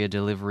using courier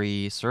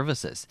delivery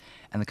services,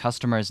 and the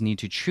customers need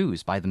to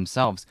choose by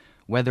themselves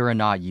whether or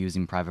not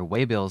using private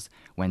waybills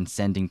when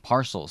sending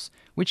parcels,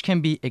 which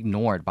can be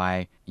ignored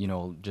by,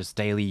 just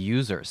daily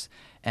users.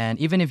 And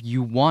even if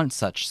you want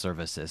such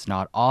services,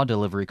 not all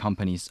delivery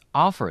companies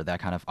offer that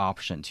kind of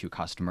option to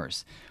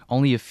customers.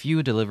 Only a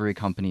few delivery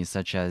companies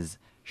such as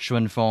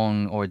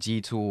Shunfeng or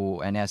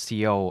G2 and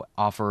STO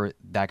offer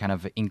that kind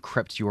of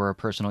encrypt your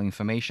personal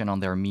information on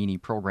their mini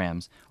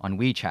programs on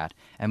WeChat.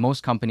 And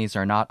most companies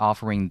are not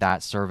offering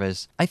that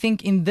service. I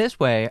think in this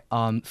way,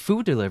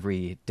 food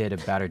delivery did a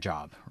better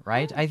job,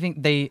 right? I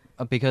think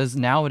because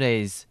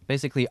nowadays,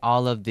 basically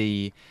all of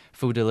the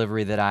food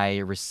delivery that I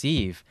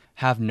receive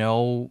have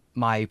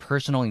my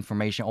personal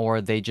information,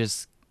 or they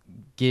just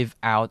give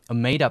out a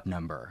made up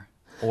number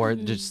or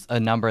just a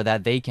number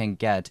that they can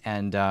get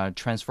and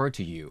transfer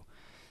to you.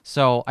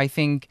 So I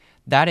think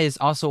that is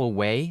also a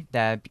way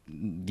that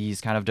these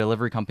kind of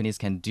delivery companies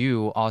can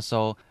do.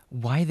 Also,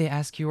 why they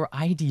ask your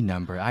ID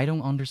number, I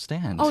don't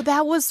understand. Oh,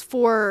 that was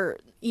for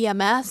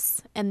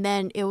EMS, and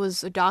then it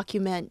was a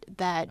document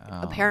that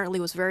apparently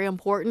was very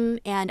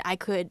important, and I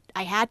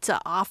had to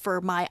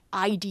offer my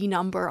ID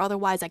number,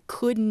 otherwise I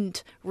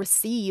couldn't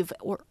receive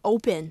or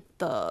open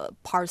the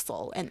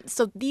parcel. And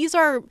so these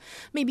are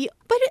maybe,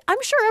 but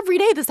I'm sure every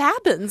day this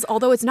happens,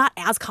 although it's not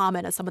as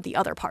common as some of the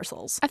other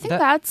parcels. I think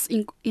that's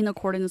in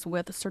accordance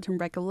with certain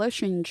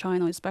regulation in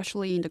China,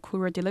 especially in the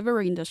courier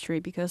delivery industry,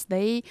 because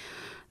they're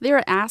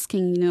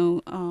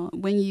asking,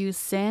 when you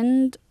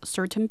send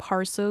certain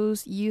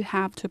parcels, you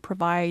have to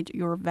provide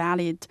your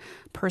valid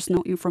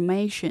personal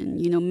information.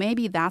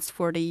 Maybe that's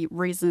for the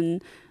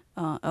reason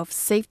of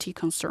safety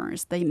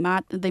concerns. They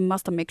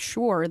must make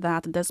sure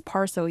that this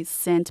parcel is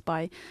sent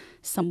by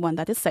someone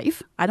that is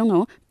safe. I don't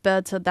know,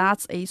 but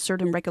that's a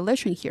certain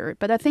regulation here.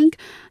 But I think,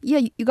 yeah,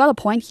 you got a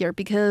point here,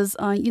 because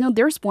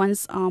there's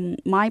once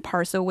my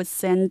parcel was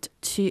sent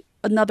to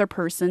another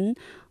person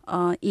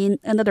in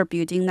another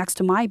building next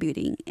to my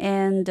building,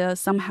 and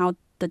somehow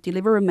the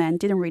delivery man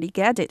didn't really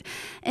get it.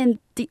 And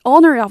the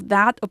owner of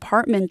that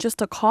apartment just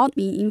called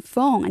me in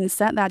phone and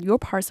said that your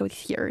parcel is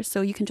here,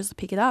 so you can just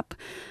pick it up.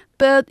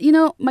 But,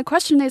 my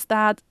question is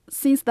that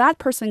since that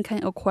person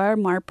can acquire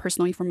my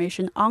personal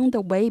information on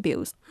the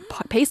waybills,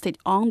 pasted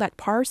on that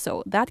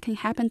parcel, that can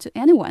happen to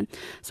anyone.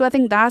 So I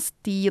think that's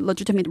the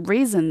legitimate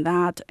reason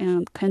that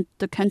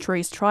the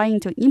country is trying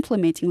to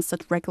implementing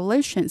such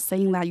regulations,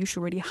 saying that you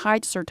should really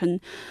hide certain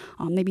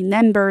maybe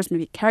numbers,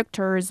 maybe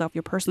characters of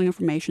your personal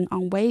information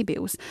on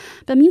waybills.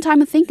 But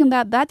meantime, I'm thinking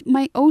that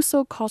might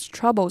also cause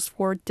troubles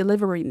for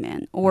delivery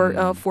men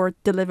or for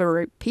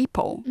delivery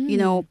people,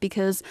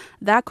 because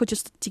that could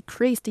just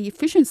decrease the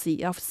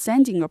efficiency of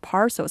sending your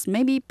parcels.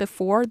 Maybe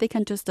before they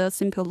can just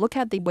simply look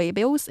at the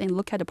waybills and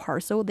look at the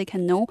parcel, they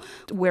can know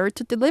where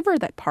to deliver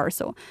that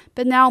parcel.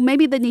 But now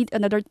maybe they need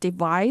another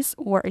device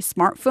or a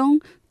smartphone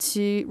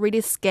to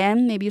really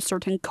scan maybe a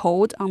certain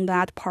code on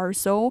that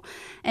parcel,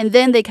 and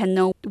then they can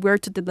know where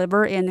to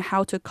deliver and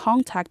how to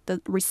contact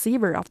the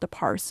receiver of the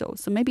parcel.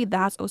 So maybe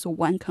that's also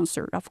one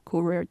concern of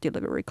courier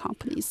delivery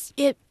companies.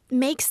 It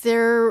makes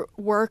their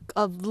work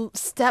a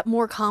step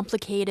more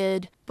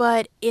complicated,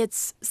 but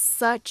it's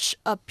such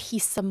a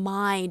peace of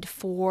mind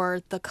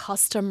for the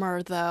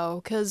customer,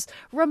 though. Because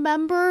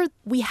remember,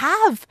 we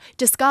have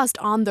discussed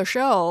on the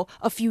show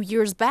a few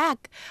years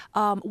back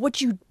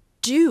what you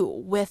do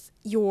with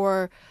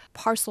your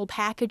parcel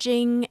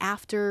packaging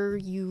after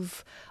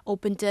you've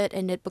opened it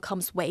and it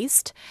becomes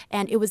waste.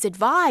 And it was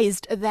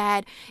advised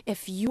that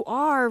if you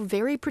are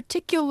very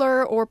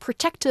particular or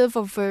protective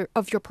of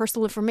your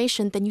personal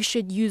information, then you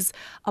should use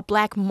a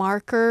black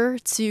marker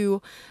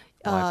to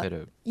Wipe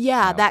it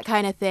yeah, out. That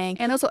kind of thing.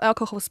 And also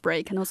alcohol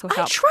spray can also help.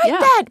 I tried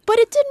that, but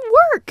it didn't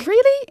work.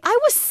 Really? I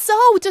was so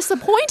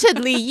disappointed,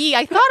 Liyi.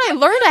 I thought I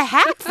learned a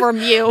hack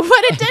from you,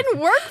 but it didn't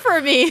work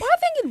for me. Well, I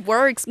think it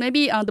works.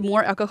 Maybe the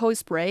more alcohol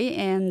spray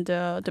and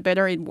the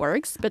better it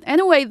works. But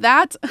anyway,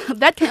 that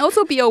can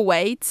also be a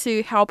way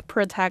to help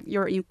protect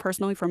your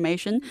personal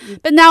information.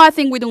 But now I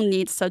think we don't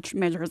need such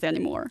measures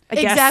anymore. I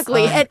guess.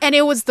 Exactly. And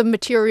it was the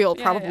material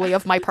probably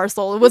of my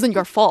parcel. It wasn't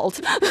your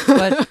fault.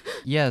 But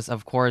yes,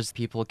 of course,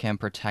 people can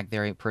protect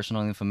their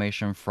personal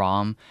information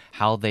from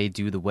how they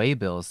do the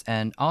waybills.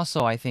 And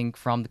also, I think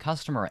from the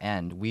customer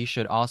end, we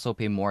should also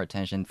pay more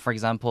attention. For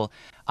example,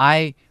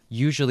 I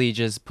usually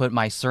just put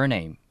my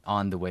surname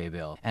on the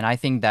waybill. And I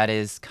think that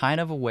is kind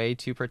of a way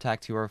to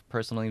protect your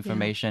personal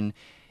information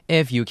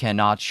if you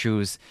cannot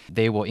choose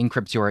they will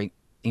encrypt your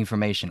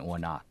information or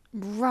not.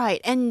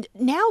 Right. And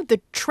now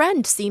the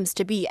trend seems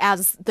to be,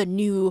 as the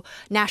new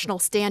national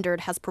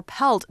standard has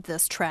propelled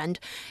this trend,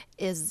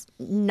 is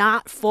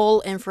not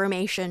full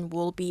information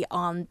will be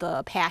on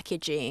the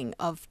packaging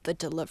of the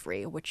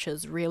delivery, which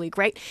is really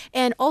great.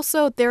 And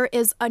also there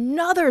is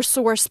another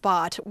sore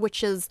spot,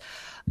 which is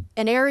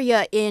an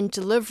area in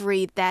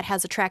delivery that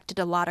has attracted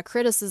a lot of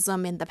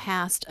criticism in the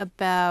past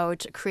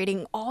about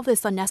creating all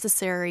this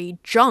unnecessary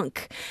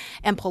junk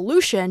and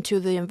pollution to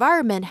the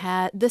environment.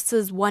 This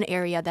is one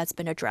area that's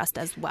been addressed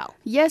as well.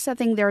 Yes, I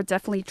think they're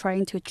definitely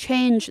trying to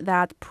change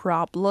that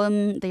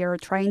problem. They are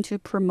trying to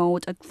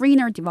promote a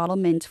greener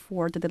development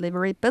for the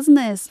delivery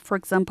business. For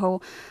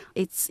example,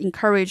 it's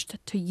encouraged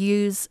to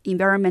use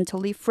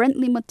environmentally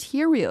friendly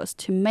materials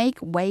to make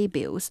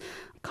waybills.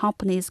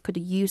 Companies could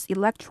use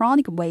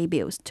electronic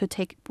waybills to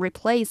take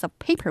replace of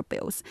paper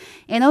bills,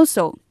 and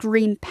also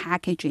green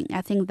packaging.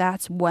 I think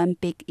that's one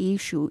big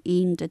issue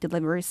in the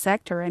delivery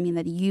sector. I mean,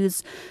 that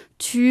use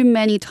too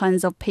many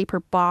tons of paper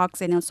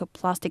box and also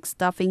plastic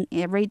stuffing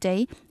every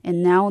day,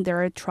 and now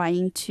they're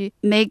trying to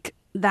make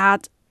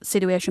that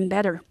situation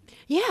better.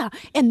 Yeah,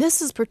 and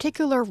this is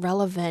particularly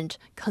relevant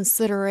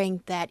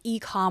considering that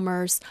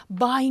e-commerce,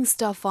 buying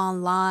stuff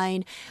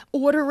online,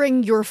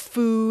 ordering your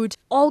food,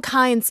 all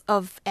kinds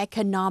of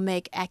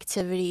economic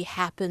activity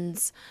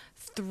happens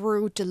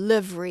through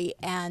delivery.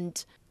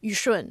 And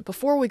Yushun,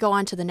 before we go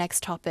on to the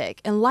next topic,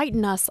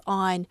 enlighten us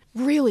on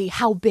really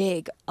how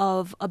big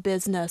of a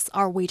business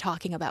are we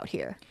talking about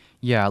here?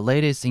 Yeah,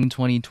 latest in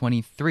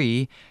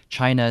 2023,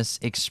 China's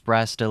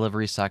express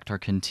delivery sector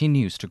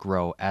continues to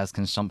grow as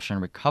consumption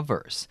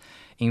recovers.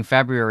 In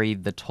February,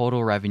 the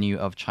total revenue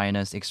of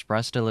China's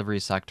express delivery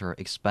sector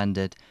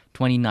expanded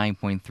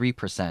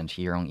 29.3%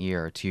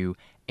 year-on-year to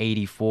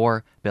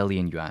 84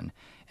 billion yuan.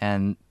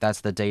 And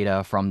that's the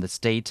data from the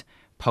State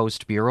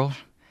Post Bureau.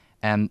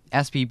 And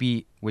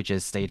SPB, which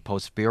is State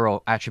Post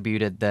Bureau,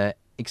 attributed the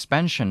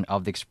expansion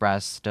of the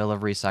express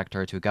delivery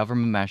sector to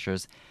government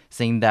measures,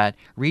 saying that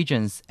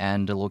regions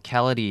and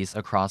localities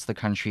across the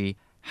country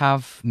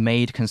have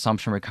made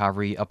consumption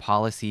recovery a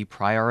policy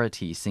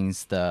priority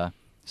since the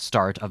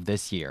start of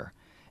this year.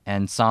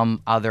 And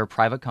some other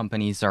private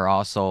companies are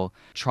also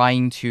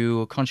trying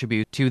to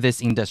contribute to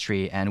this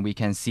industry. And we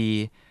can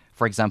see,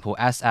 for example,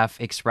 SF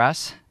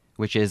Express,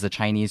 which is a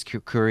Chinese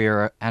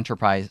courier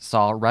enterprise,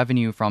 saw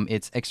revenue from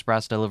its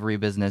express delivery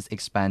business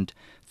expand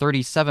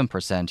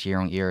 37%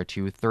 year-on-year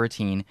to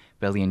 13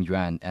 billion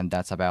yuan, and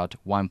that's about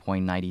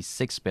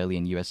 1.96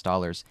 billion US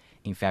dollars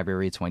in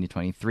February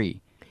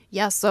 2023.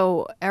 Yeah,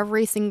 so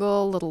every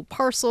single little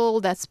parcel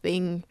that's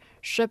being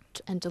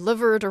shipped and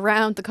delivered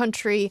around the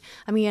country.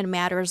 I mean, it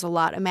matters a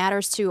lot. It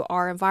matters to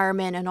our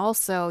environment and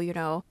also,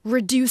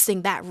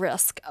 reducing that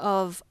risk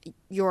of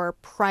your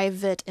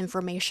private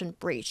information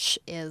breach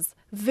is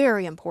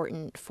very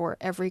important for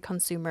every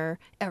consumer,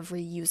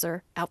 every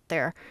user out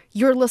there.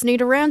 You're listening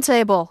to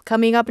Roundtable.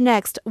 Coming up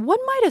next, one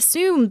might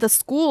assume the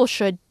school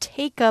should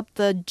take up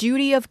the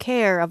duty of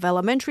care of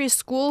elementary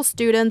school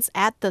students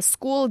at the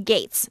school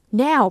gates.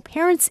 Now,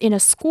 parents in a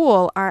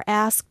school are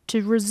asked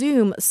to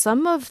resume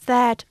some of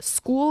that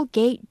school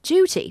gate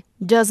duty.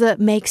 Does it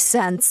make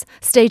sense?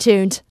 Stay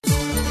tuned.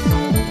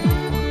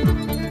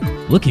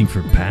 Looking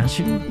for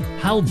passion?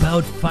 How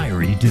about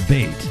fiery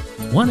debate?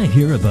 Want to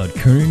hear about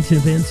current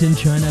events in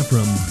China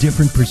from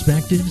different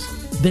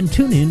perspectives? Then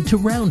tune in to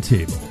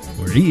Roundtable,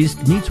 where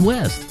East meets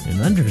West and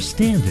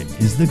understanding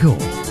is the goal.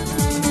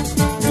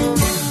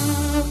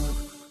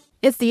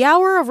 It's the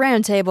hour of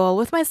Roundtable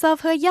with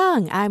myself,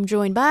 Heyang. I'm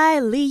joined by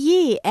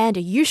Liyi and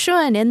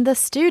Yushun in the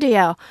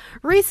studio.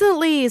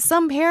 Recently,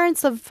 some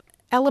parents of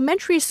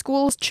elementary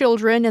school's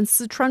children in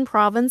Sichuan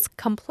province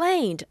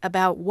complained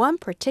about one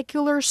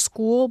particular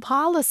school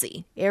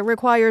policy. It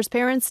requires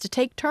parents to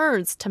take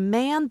turns to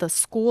man the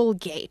school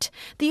gate.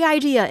 The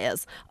idea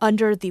is,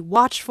 under the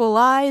watchful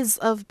eyes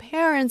of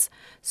parents,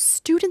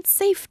 student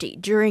safety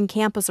during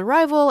campus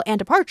arrival and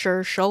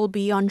departure shall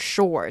be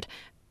ensured.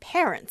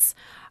 Parents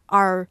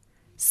are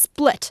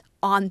split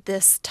on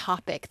this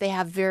topic. They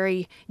have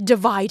very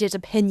divided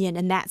opinion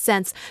in that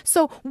sense.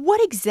 So what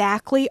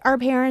exactly are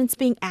parents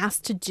being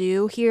asked to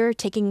do here,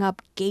 taking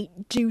up gate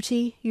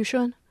duty,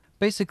 Yushun?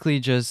 Basically,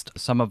 just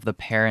some of the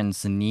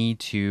parents need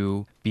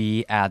to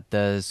be at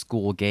the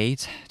school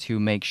gate to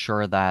make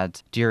sure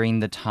that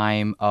during the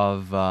time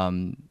of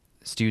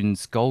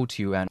students go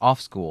to and off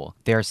school,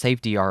 their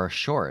safety are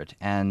assured.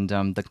 And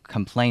the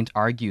complaint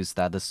argues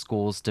that the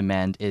school's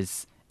demand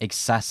is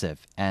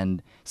excessive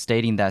and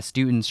stating that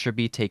students should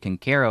be taken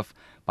care of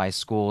by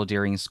school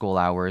during school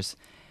hours.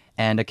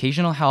 And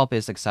occasional help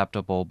is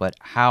acceptable, but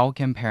how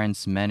can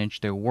parents manage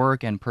their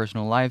work and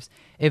personal lives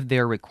if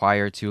they're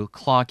required to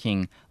clock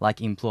in like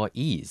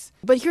employees?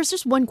 But here's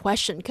just one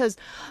question, because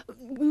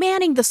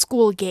manning the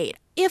school gate,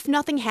 if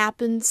nothing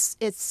happens,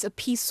 it's a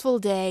peaceful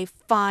day,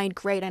 fine,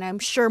 great, and I'm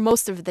sure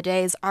most of the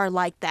days are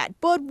like that.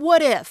 But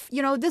what if?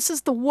 This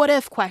is the what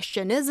if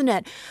question, isn't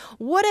it?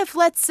 What if,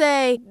 let's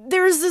say,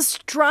 there's this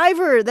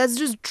driver that's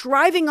just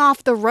driving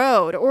off the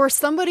road, or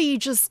somebody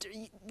just,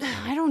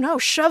 I don't know,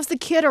 shoves the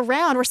kid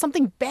around, or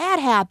something bad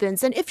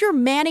happens. And if you're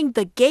manning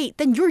the gate,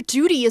 then your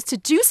duty is to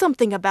do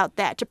something about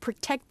that, to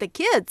protect the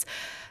kids.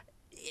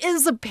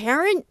 Is a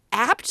parent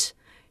apt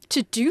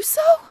to do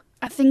so?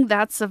 I think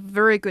that's a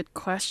very good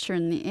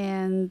question,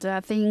 and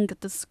I think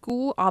the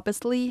school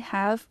obviously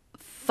have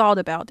thought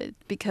about it,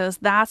 because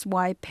that's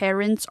why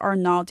parents are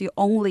not the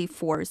only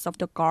force of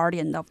the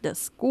guardian of the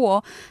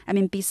school. I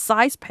mean,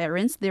 besides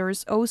parents, there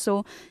is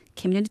also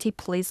community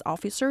police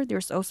officer,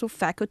 there's also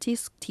faculty,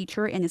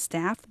 teacher, and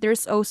staff.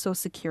 There's also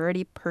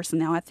security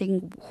personnel, I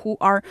think, who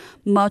are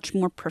much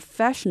more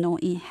professional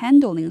in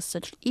handling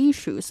such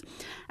issues.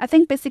 I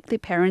think basically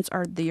parents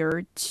are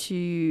there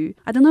to,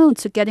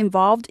 to get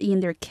involved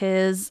in their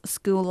kids'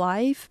 school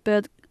life,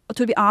 but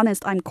to be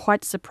honest, I'm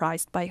quite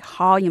surprised by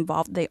how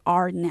involved they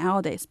are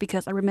nowadays,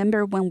 because I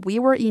remember when we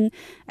were in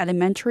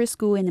elementary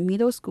school and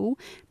middle school,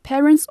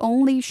 parents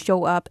only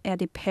show up at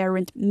the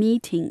parent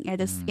meeting at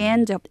the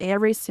end of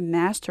every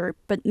semester,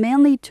 but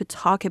mainly to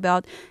talk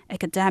about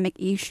academic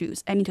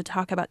issues. I mean, to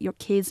talk about your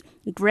kids'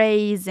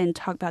 grades and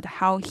talk about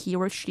how he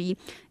or she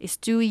is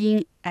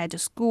doing at the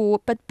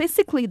school. But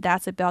basically,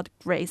 that's about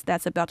grades,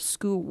 that's about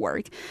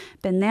schoolwork.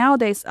 But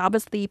nowadays,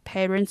 obviously,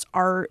 parents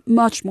are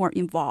much more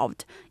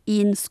involved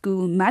in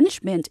school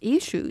management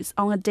issues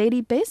on a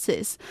daily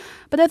basis.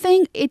 But I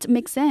think it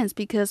makes sense,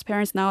 because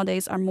parents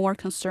nowadays are more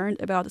concerned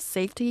about the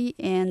safety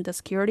and the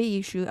security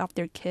issue of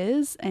their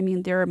kids. I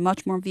mean, there are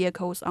much more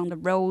vehicles on the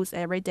roads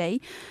every day.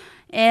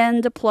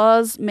 And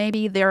plus,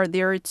 maybe they're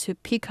there to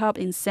pick up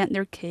and send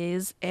their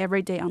kids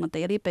every day on a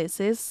daily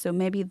basis. So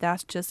maybe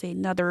that's just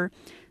another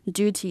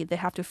duty they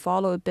have to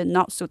follow, but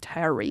not so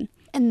tiring.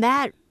 And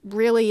that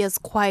really is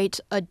quite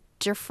a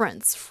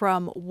difference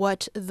from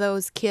what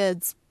those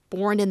kids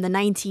born in the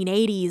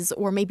 1980s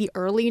or maybe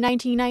early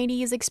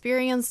 1990s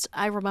experienced.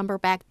 I remember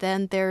back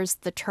then there's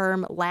the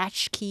term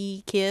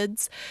latchkey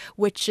kids,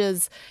 which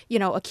is,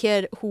 a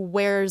kid who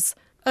wears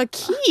a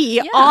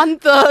key on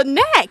the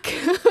neck.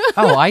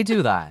 Oh, I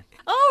do that.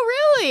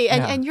 Oh, really?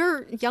 And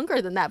you're younger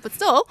than that, but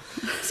still.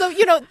 So,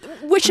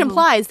 which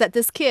implies that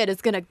this kid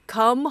is going to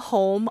come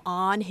home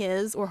on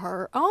his or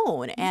her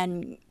own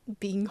and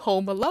being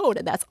home alone.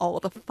 And that's all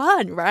the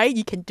fun, right?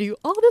 You can do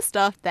all the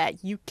stuff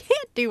that you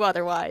can't do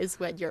otherwise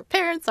when your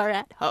parents are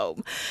at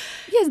home.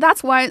 Yes,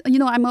 that's why,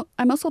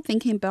 I'm also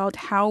thinking about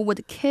how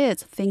would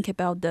kids think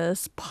about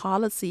this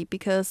policy,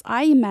 because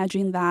I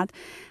imagine that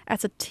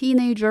as a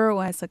teenager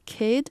or as a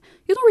kid,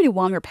 you don't really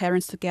want your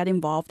parents to get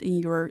involved in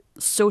your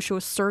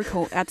social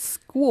circle at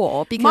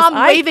school. Because Mom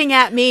waving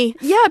at me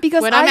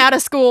when I'm out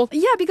of school.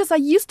 Yeah, because I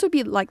used to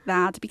be like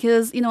that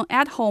because,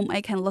 at home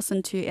I can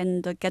listen to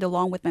and get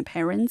along with my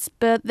parents.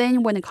 But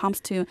then when it comes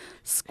to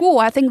school,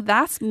 I think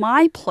that's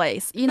my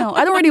place. I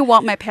don't really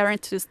want my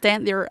parents to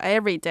stand there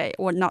every day,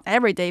 or not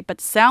every day, but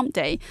some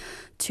day,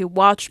 to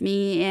watch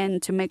me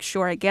and to make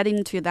sure I get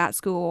into that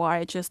school, or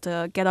I just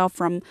get off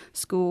from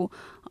school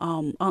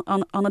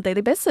on a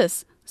daily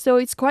basis. So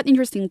it's quite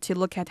interesting to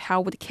look at how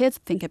would kids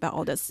think about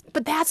all this.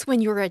 But that's when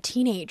you're a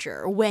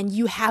teenager, when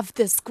you have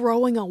this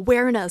growing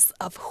awareness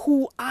of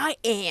who I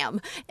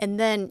am. And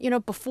then,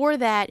 before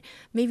that,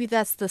 maybe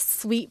that's the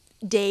sweet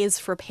days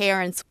for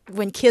parents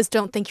when kids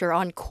don't think you're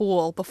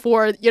uncool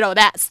before,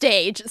 that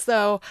stage.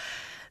 So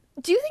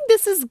do you think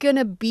this is going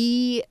to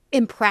be,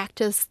 in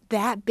practice,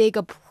 that big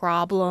a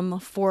problem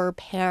for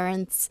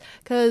parents?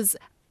 Because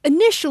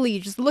initially,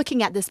 just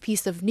looking at this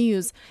piece of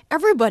news,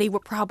 everybody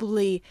would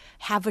probably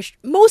have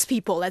most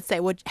people, let's say,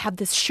 would have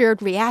this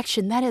shared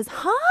reaction. That is,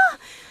 huh?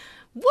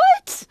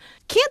 What?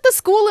 Can't the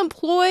school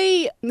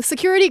employ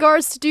security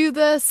guards to do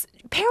this?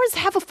 Parents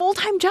have a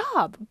full-time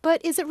job.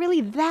 But is it really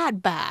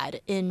that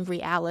bad in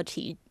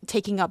reality,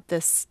 taking up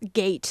this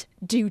gate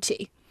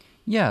duty?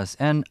 Yes,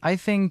 and I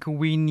think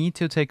we need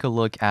to take a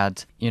look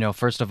at,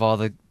 first of all,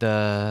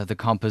 the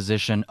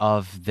composition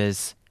of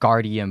this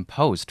guardian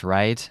post,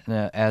 right?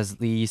 As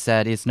Liyi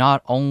said, it's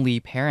not only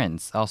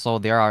parents, also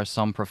there are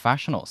some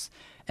professionals.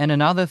 And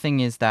another thing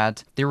is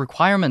that the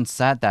requirement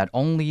said that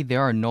only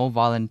there are no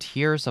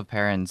volunteers of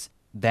parents,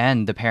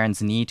 then the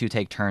parents need to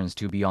take turns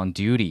to be on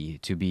duty,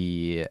 to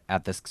be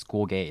at the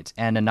school gate.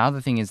 And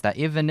another thing is that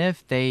even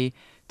if they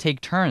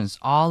take turns,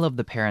 all of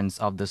the parents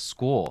of the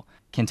school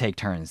can take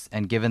turns.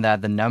 And given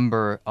that the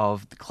number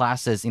of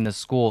classes in the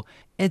school,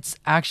 it's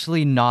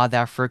actually not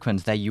that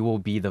frequent that you will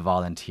be the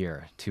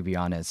volunteer, to be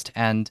honest.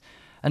 And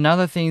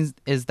another thing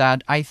is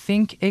that I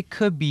think it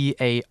could be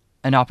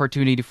an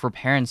opportunity for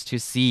parents to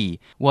see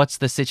what's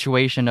the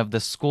situation of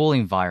the school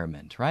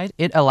environment, right?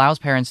 It allows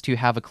parents to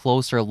have a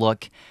closer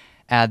look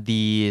at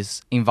the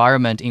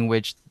environment in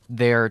which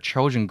their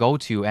children go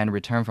to and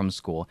return from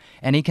school.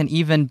 And it can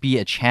even be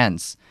a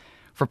chance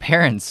for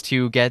parents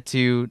to get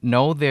to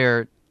know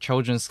their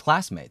children's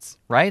classmates,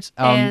 right?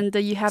 And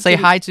you have say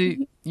to hi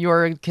to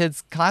your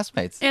kids'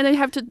 classmates. And you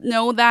have to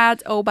know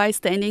that by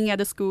standing at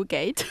the school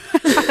gate. I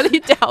highly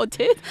doubt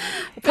it.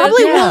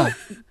 Probably won't.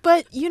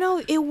 But,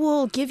 it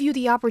will give you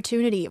the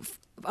opportunity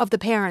of the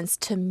parents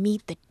to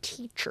meet the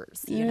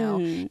teachers,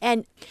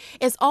 And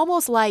it's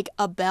almost like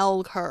a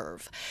bell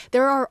curve.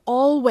 There are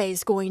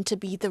always going to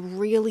be the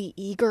really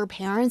eager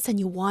parents, and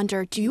you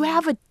wonder, do you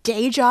have a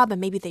day job? And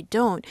maybe they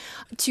don't.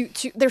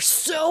 They're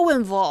so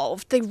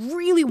involved. They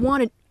really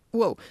want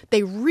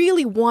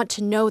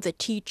to know the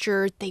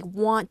teacher. They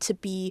want to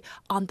be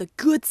on the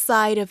good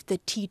side of the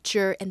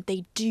teacher, and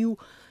they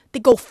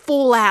go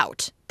full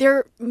out.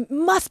 There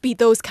must be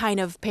those kind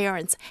of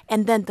parents.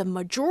 And then the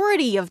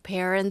majority of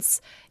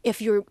parents,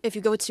 if you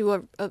go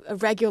to a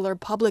regular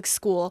public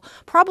school,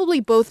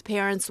 probably both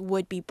parents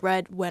would be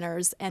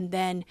breadwinners. And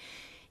then,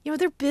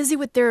 they're busy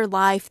with their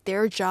life,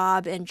 their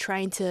job, and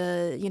trying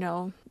to,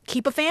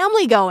 keep a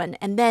family going.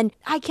 And then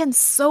I can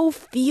so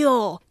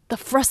feel the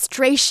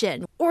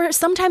frustration, or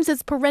sometimes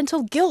it's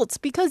parental guilt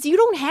because you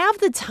don't have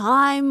the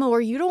time,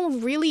 or you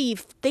don't really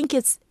think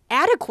it's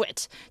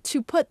adequate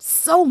to put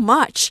so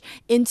much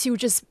into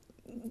just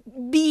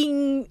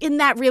being in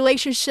that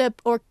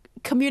relationship or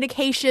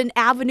communication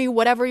avenue,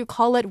 whatever you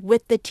call it,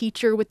 with the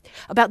teacher,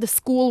 about the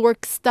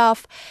schoolwork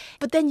stuff.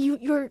 But then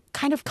you're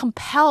kind of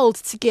compelled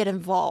to get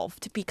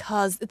involved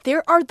because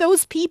there are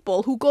those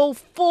people who go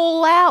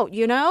full out,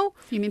 You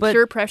mean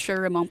peer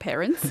pressure among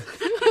parents?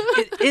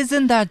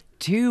 Isn't that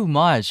too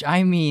much?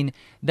 I mean,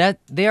 that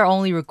they're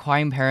only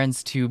requiring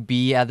parents to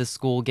be at the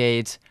school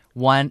gate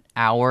 1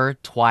 hour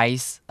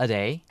twice a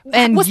day.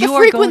 And what's the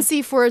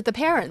frequency for the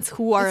parents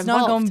who are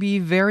involved? It's not going to be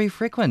very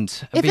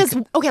frequent. If it's,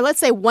 let's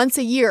say once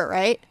a year,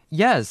 right?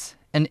 Yes.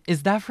 And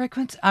is that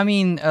frequent? I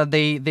mean,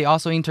 they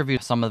also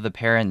interviewed some of the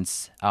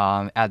parents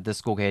at the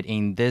school gate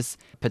in this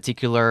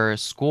particular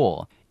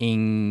school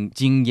in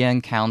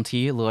Jingyan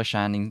County,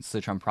 Leshan in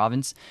Sichuan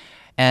province.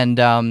 And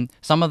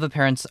some of the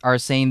parents are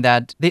saying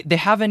that they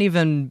haven't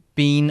even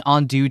been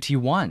on duty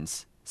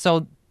once.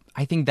 So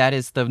I think that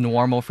is the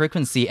normal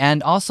frequency.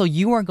 And also,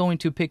 you are going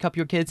to pick up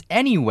your kids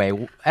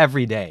anyway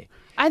every day.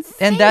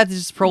 And that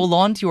just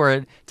prolonged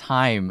your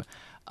time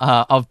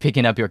of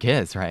picking up your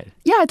kids, right?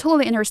 Yeah, I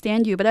totally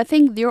understand you. But I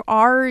think there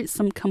are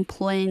some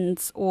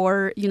complaints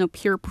or,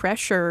 peer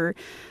pressure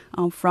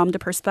from the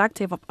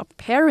perspective of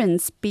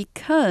parents,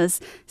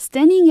 because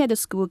standing at the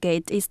school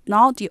gate is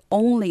not the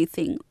only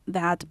thing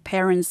that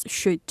parents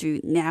should do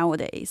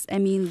nowadays. I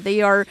mean,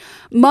 they are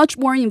much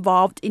more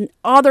involved in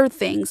other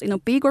things,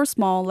 big or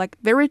small, like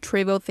very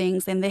trivial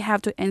things, and they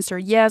have to answer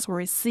yes or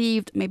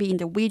received, maybe in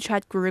the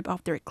WeChat group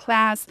of their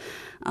class,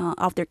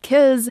 of their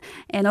kids,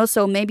 and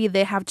also maybe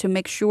they have to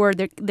make sure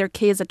their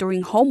kids are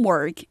doing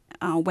homework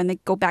when they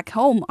go back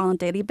home on a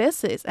daily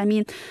basis. I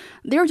mean,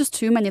 there are just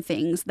too many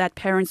things that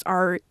parents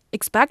are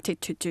expected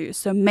to do.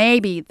 So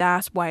maybe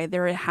that's why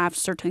they have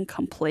certain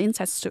complaints,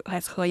 as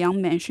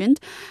Heyang mentioned.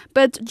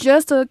 But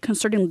just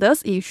concerning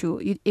this issue,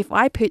 if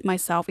I put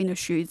myself in the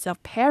shoes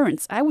of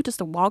parents, I would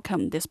just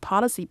welcome this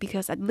policy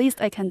because at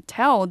least I can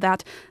tell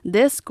that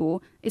this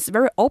school is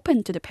very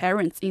open to the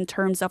parents in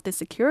terms of the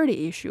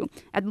security issue.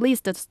 At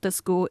least the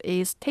school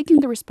is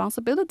taking the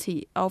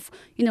responsibility of,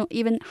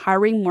 even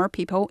hiring more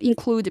people,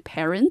 include the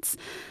parents.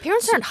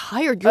 Parents aren't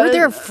hired. You're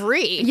there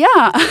free.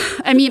 Yeah.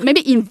 I mean,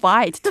 maybe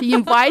invite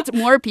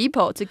more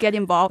people to get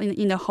involved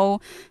in the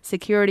whole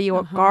security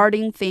or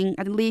guarding thing.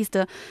 At least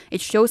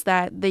it shows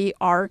that they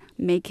are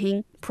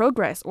making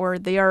progress or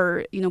they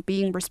are,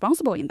 being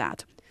responsible in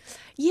that.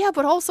 Yeah,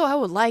 but also I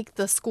would like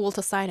the school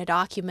to sign a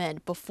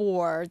document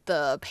before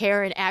the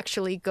parent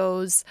actually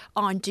goes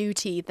on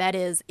duty. That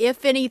is,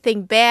 if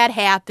anything bad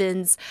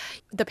happens,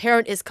 the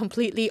parent is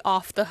completely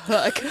off the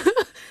hook.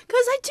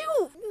 Because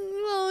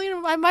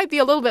I might be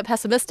a little bit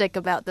pessimistic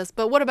about this,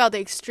 but what about the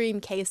extreme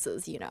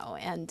cases,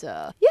 And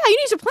you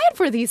need to plan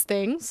for these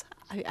things.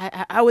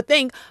 I would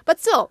think. But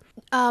still,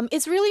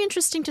 it's really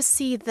interesting to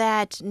see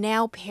that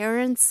now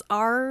parents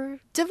are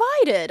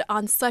divided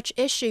on such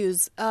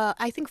issues.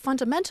 I think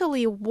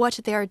fundamentally what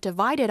they're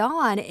divided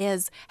on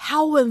is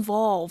how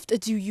involved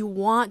do you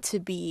want to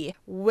be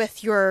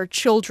with your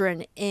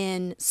children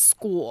in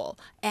school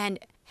and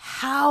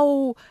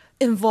how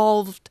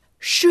involved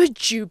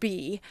should you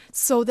be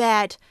so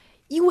that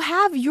you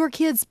have your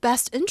kids'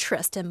 best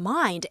interest in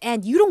mind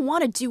and you don't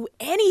want to do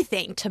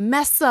anything to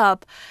mess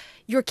up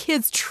your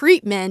kid's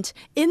treatment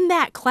in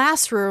that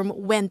classroom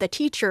when the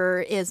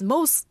teacher is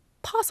most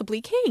possibly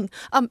king.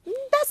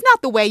 That's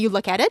not the way you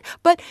look at it,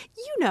 but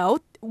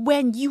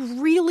when you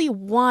really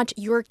want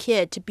your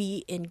kid to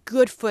be in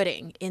good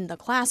footing in the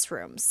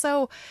classroom.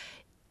 So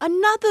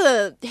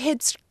another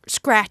head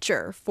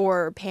scratcher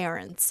for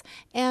parents.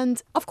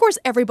 And of course,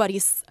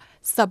 everybody's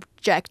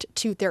subject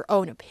to their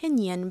own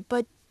opinion,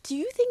 but do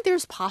you think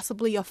there's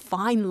possibly a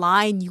fine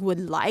line you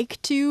would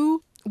like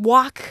to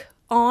walk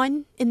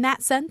on in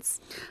that sense?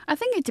 I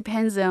think it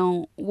depends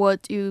on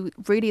what you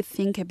really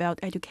think about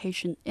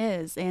education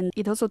is, and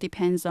it also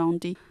depends on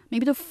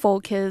maybe the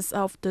focus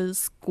of the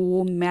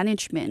school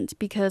management,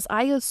 because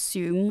I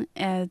assume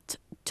at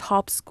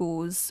top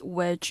schools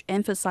which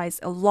emphasize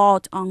a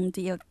lot on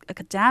the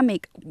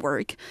academic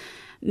work,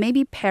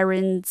 maybe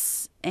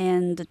parents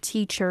and the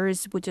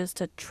teachers would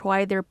just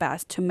try their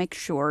best to make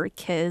sure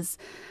kids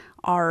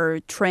are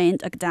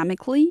trained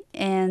academically,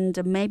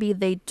 and maybe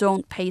they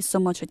don't pay so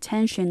much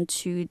attention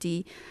to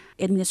the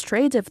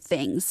administrative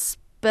things.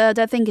 But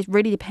I think it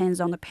really depends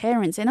on the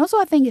parents. And also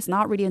I think it's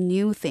not really a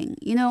new thing.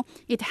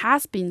 It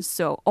has been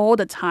so all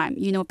the time.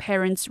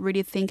 Parents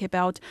really think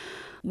about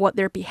what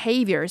their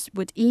behaviors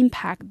would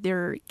impact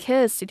their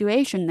kids'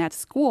 situation at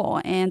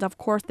school. And of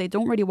course, they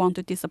don't really want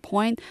to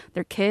disappoint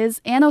their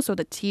kids and also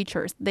the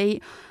teachers. They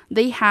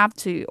have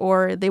to,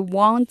 or they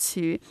want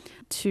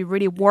to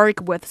really work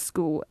with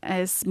school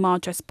as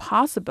much as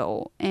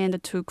possible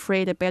and to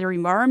create a better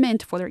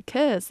environment for their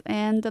kids.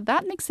 And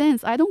that makes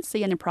sense. I don't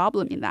see any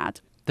problem in that.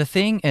 The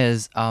thing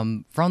is,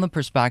 from the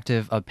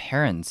perspective of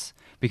parents,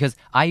 because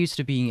I used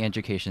to be in the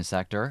education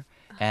sector,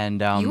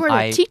 and you were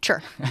a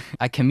teacher.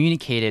 I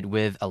communicated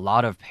with a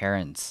lot of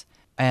parents,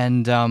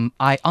 and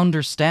I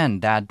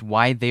understand that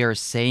why they are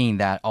saying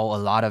that, a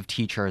lot of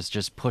teachers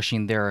just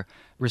pushing their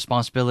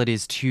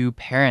responsibilities to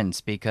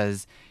parents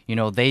because,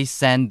 they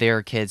send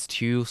their kids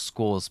to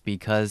schools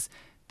because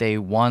they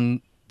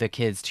want the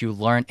kids to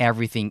learn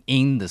everything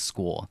in the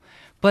school.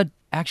 But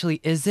actually,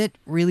 is it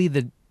really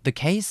the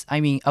case? I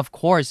mean, of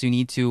course, you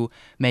need to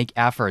make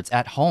efforts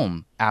at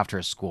home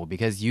after school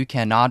because you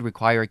cannot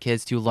require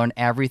kids to learn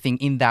everything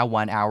in that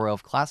 1 hour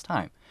of class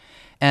time.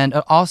 And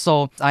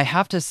also, I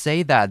have to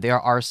say that there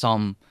are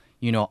some,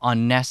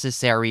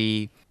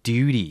 unnecessary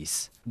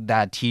duties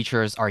that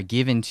teachers are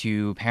given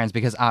to parents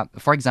because,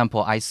 for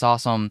example, I saw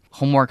some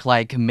homework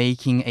like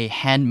making a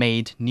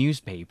handmade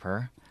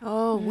newspaper.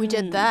 Oh, we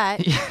did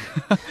that.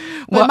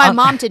 But my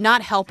mom did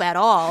not help at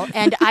all.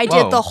 And I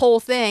did the whole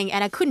thing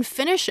and I couldn't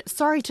finish it.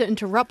 Sorry to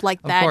interrupt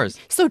like that. Of course.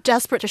 So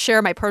desperate to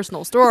share my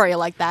personal story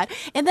like that.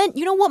 And then,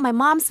 you know what my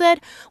mom said?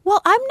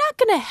 Well, I'm not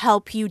going to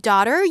help you,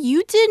 daughter.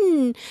 You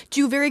didn't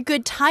do very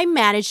good time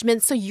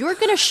management. So you're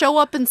going to show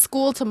up in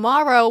school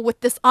tomorrow with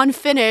this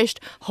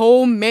unfinished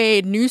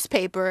homemade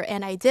newspaper.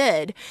 And I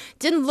did.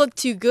 Didn't look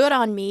too good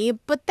on me,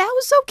 but that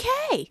was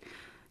okay.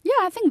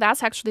 Yeah, I think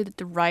that's actually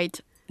the right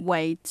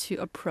way to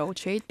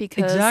approach it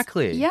because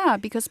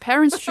because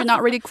parents should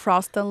not really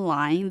cross the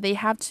line. They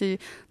have to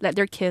let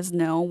their kids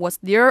know what's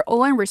their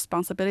own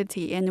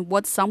responsibility and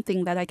what's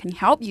something that I can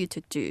help you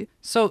to do.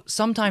 So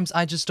sometimes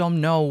I just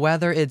don't know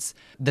whether it's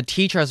the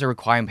teachers are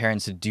requiring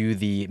parents to do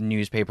the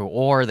newspaper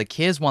or the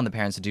kids want the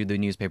parents to do the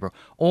newspaper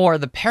or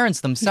the parents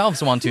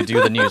themselves want to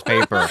do the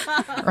newspaper.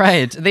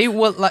 Right. They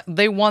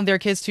want their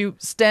kids to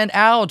stand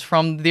out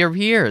from their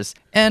peers.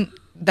 And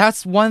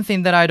that's one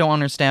thing that I don't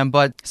understand,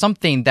 but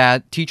something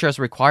that teachers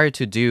are required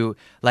to do,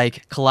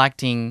 like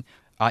collecting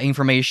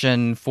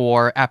information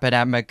for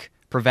epidemic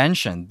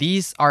prevention.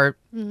 These are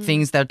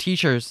things that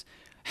teachers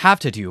have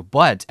to do.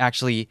 But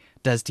actually,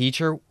 does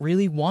teacher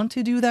really want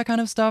to do that kind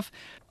of stuff?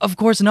 Of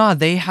course not.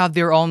 They have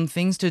their own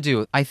things to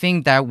do. I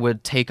think that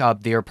would take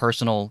up their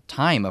personal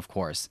time, of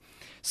course.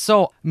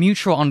 So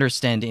mutual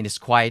understanding is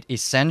quite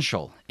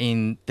essential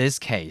in this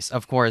case.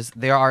 Of course,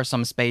 there are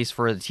some space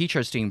for the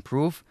teachers to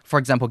improve. For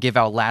example, give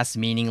out less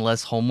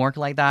meaningless homework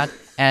like that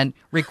and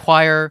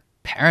require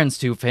parents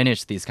to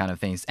finish these kind of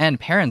things. And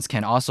parents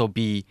can also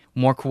be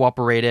more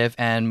cooperative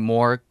and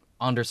more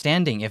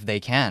understanding if they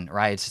can,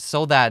 right?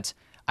 So that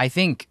I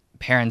think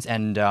parents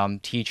and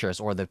teachers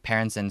or the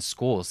parents and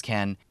schools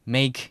can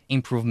make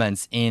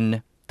improvements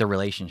in the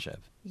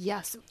relationship.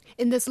 Yes,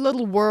 in this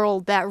little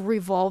world that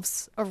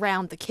revolves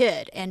around the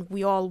kid, and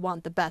we all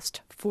want the best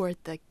for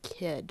the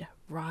kid,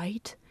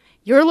 right?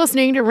 You're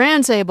listening to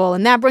Roundtable,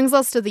 and that brings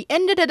us to the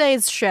end of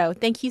today's show.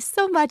 Thank you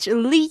so much,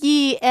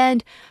 Liyi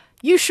and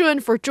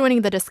Yushun, for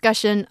joining the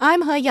discussion.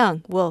 I'm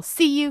Heyang. We'll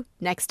see you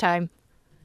next time.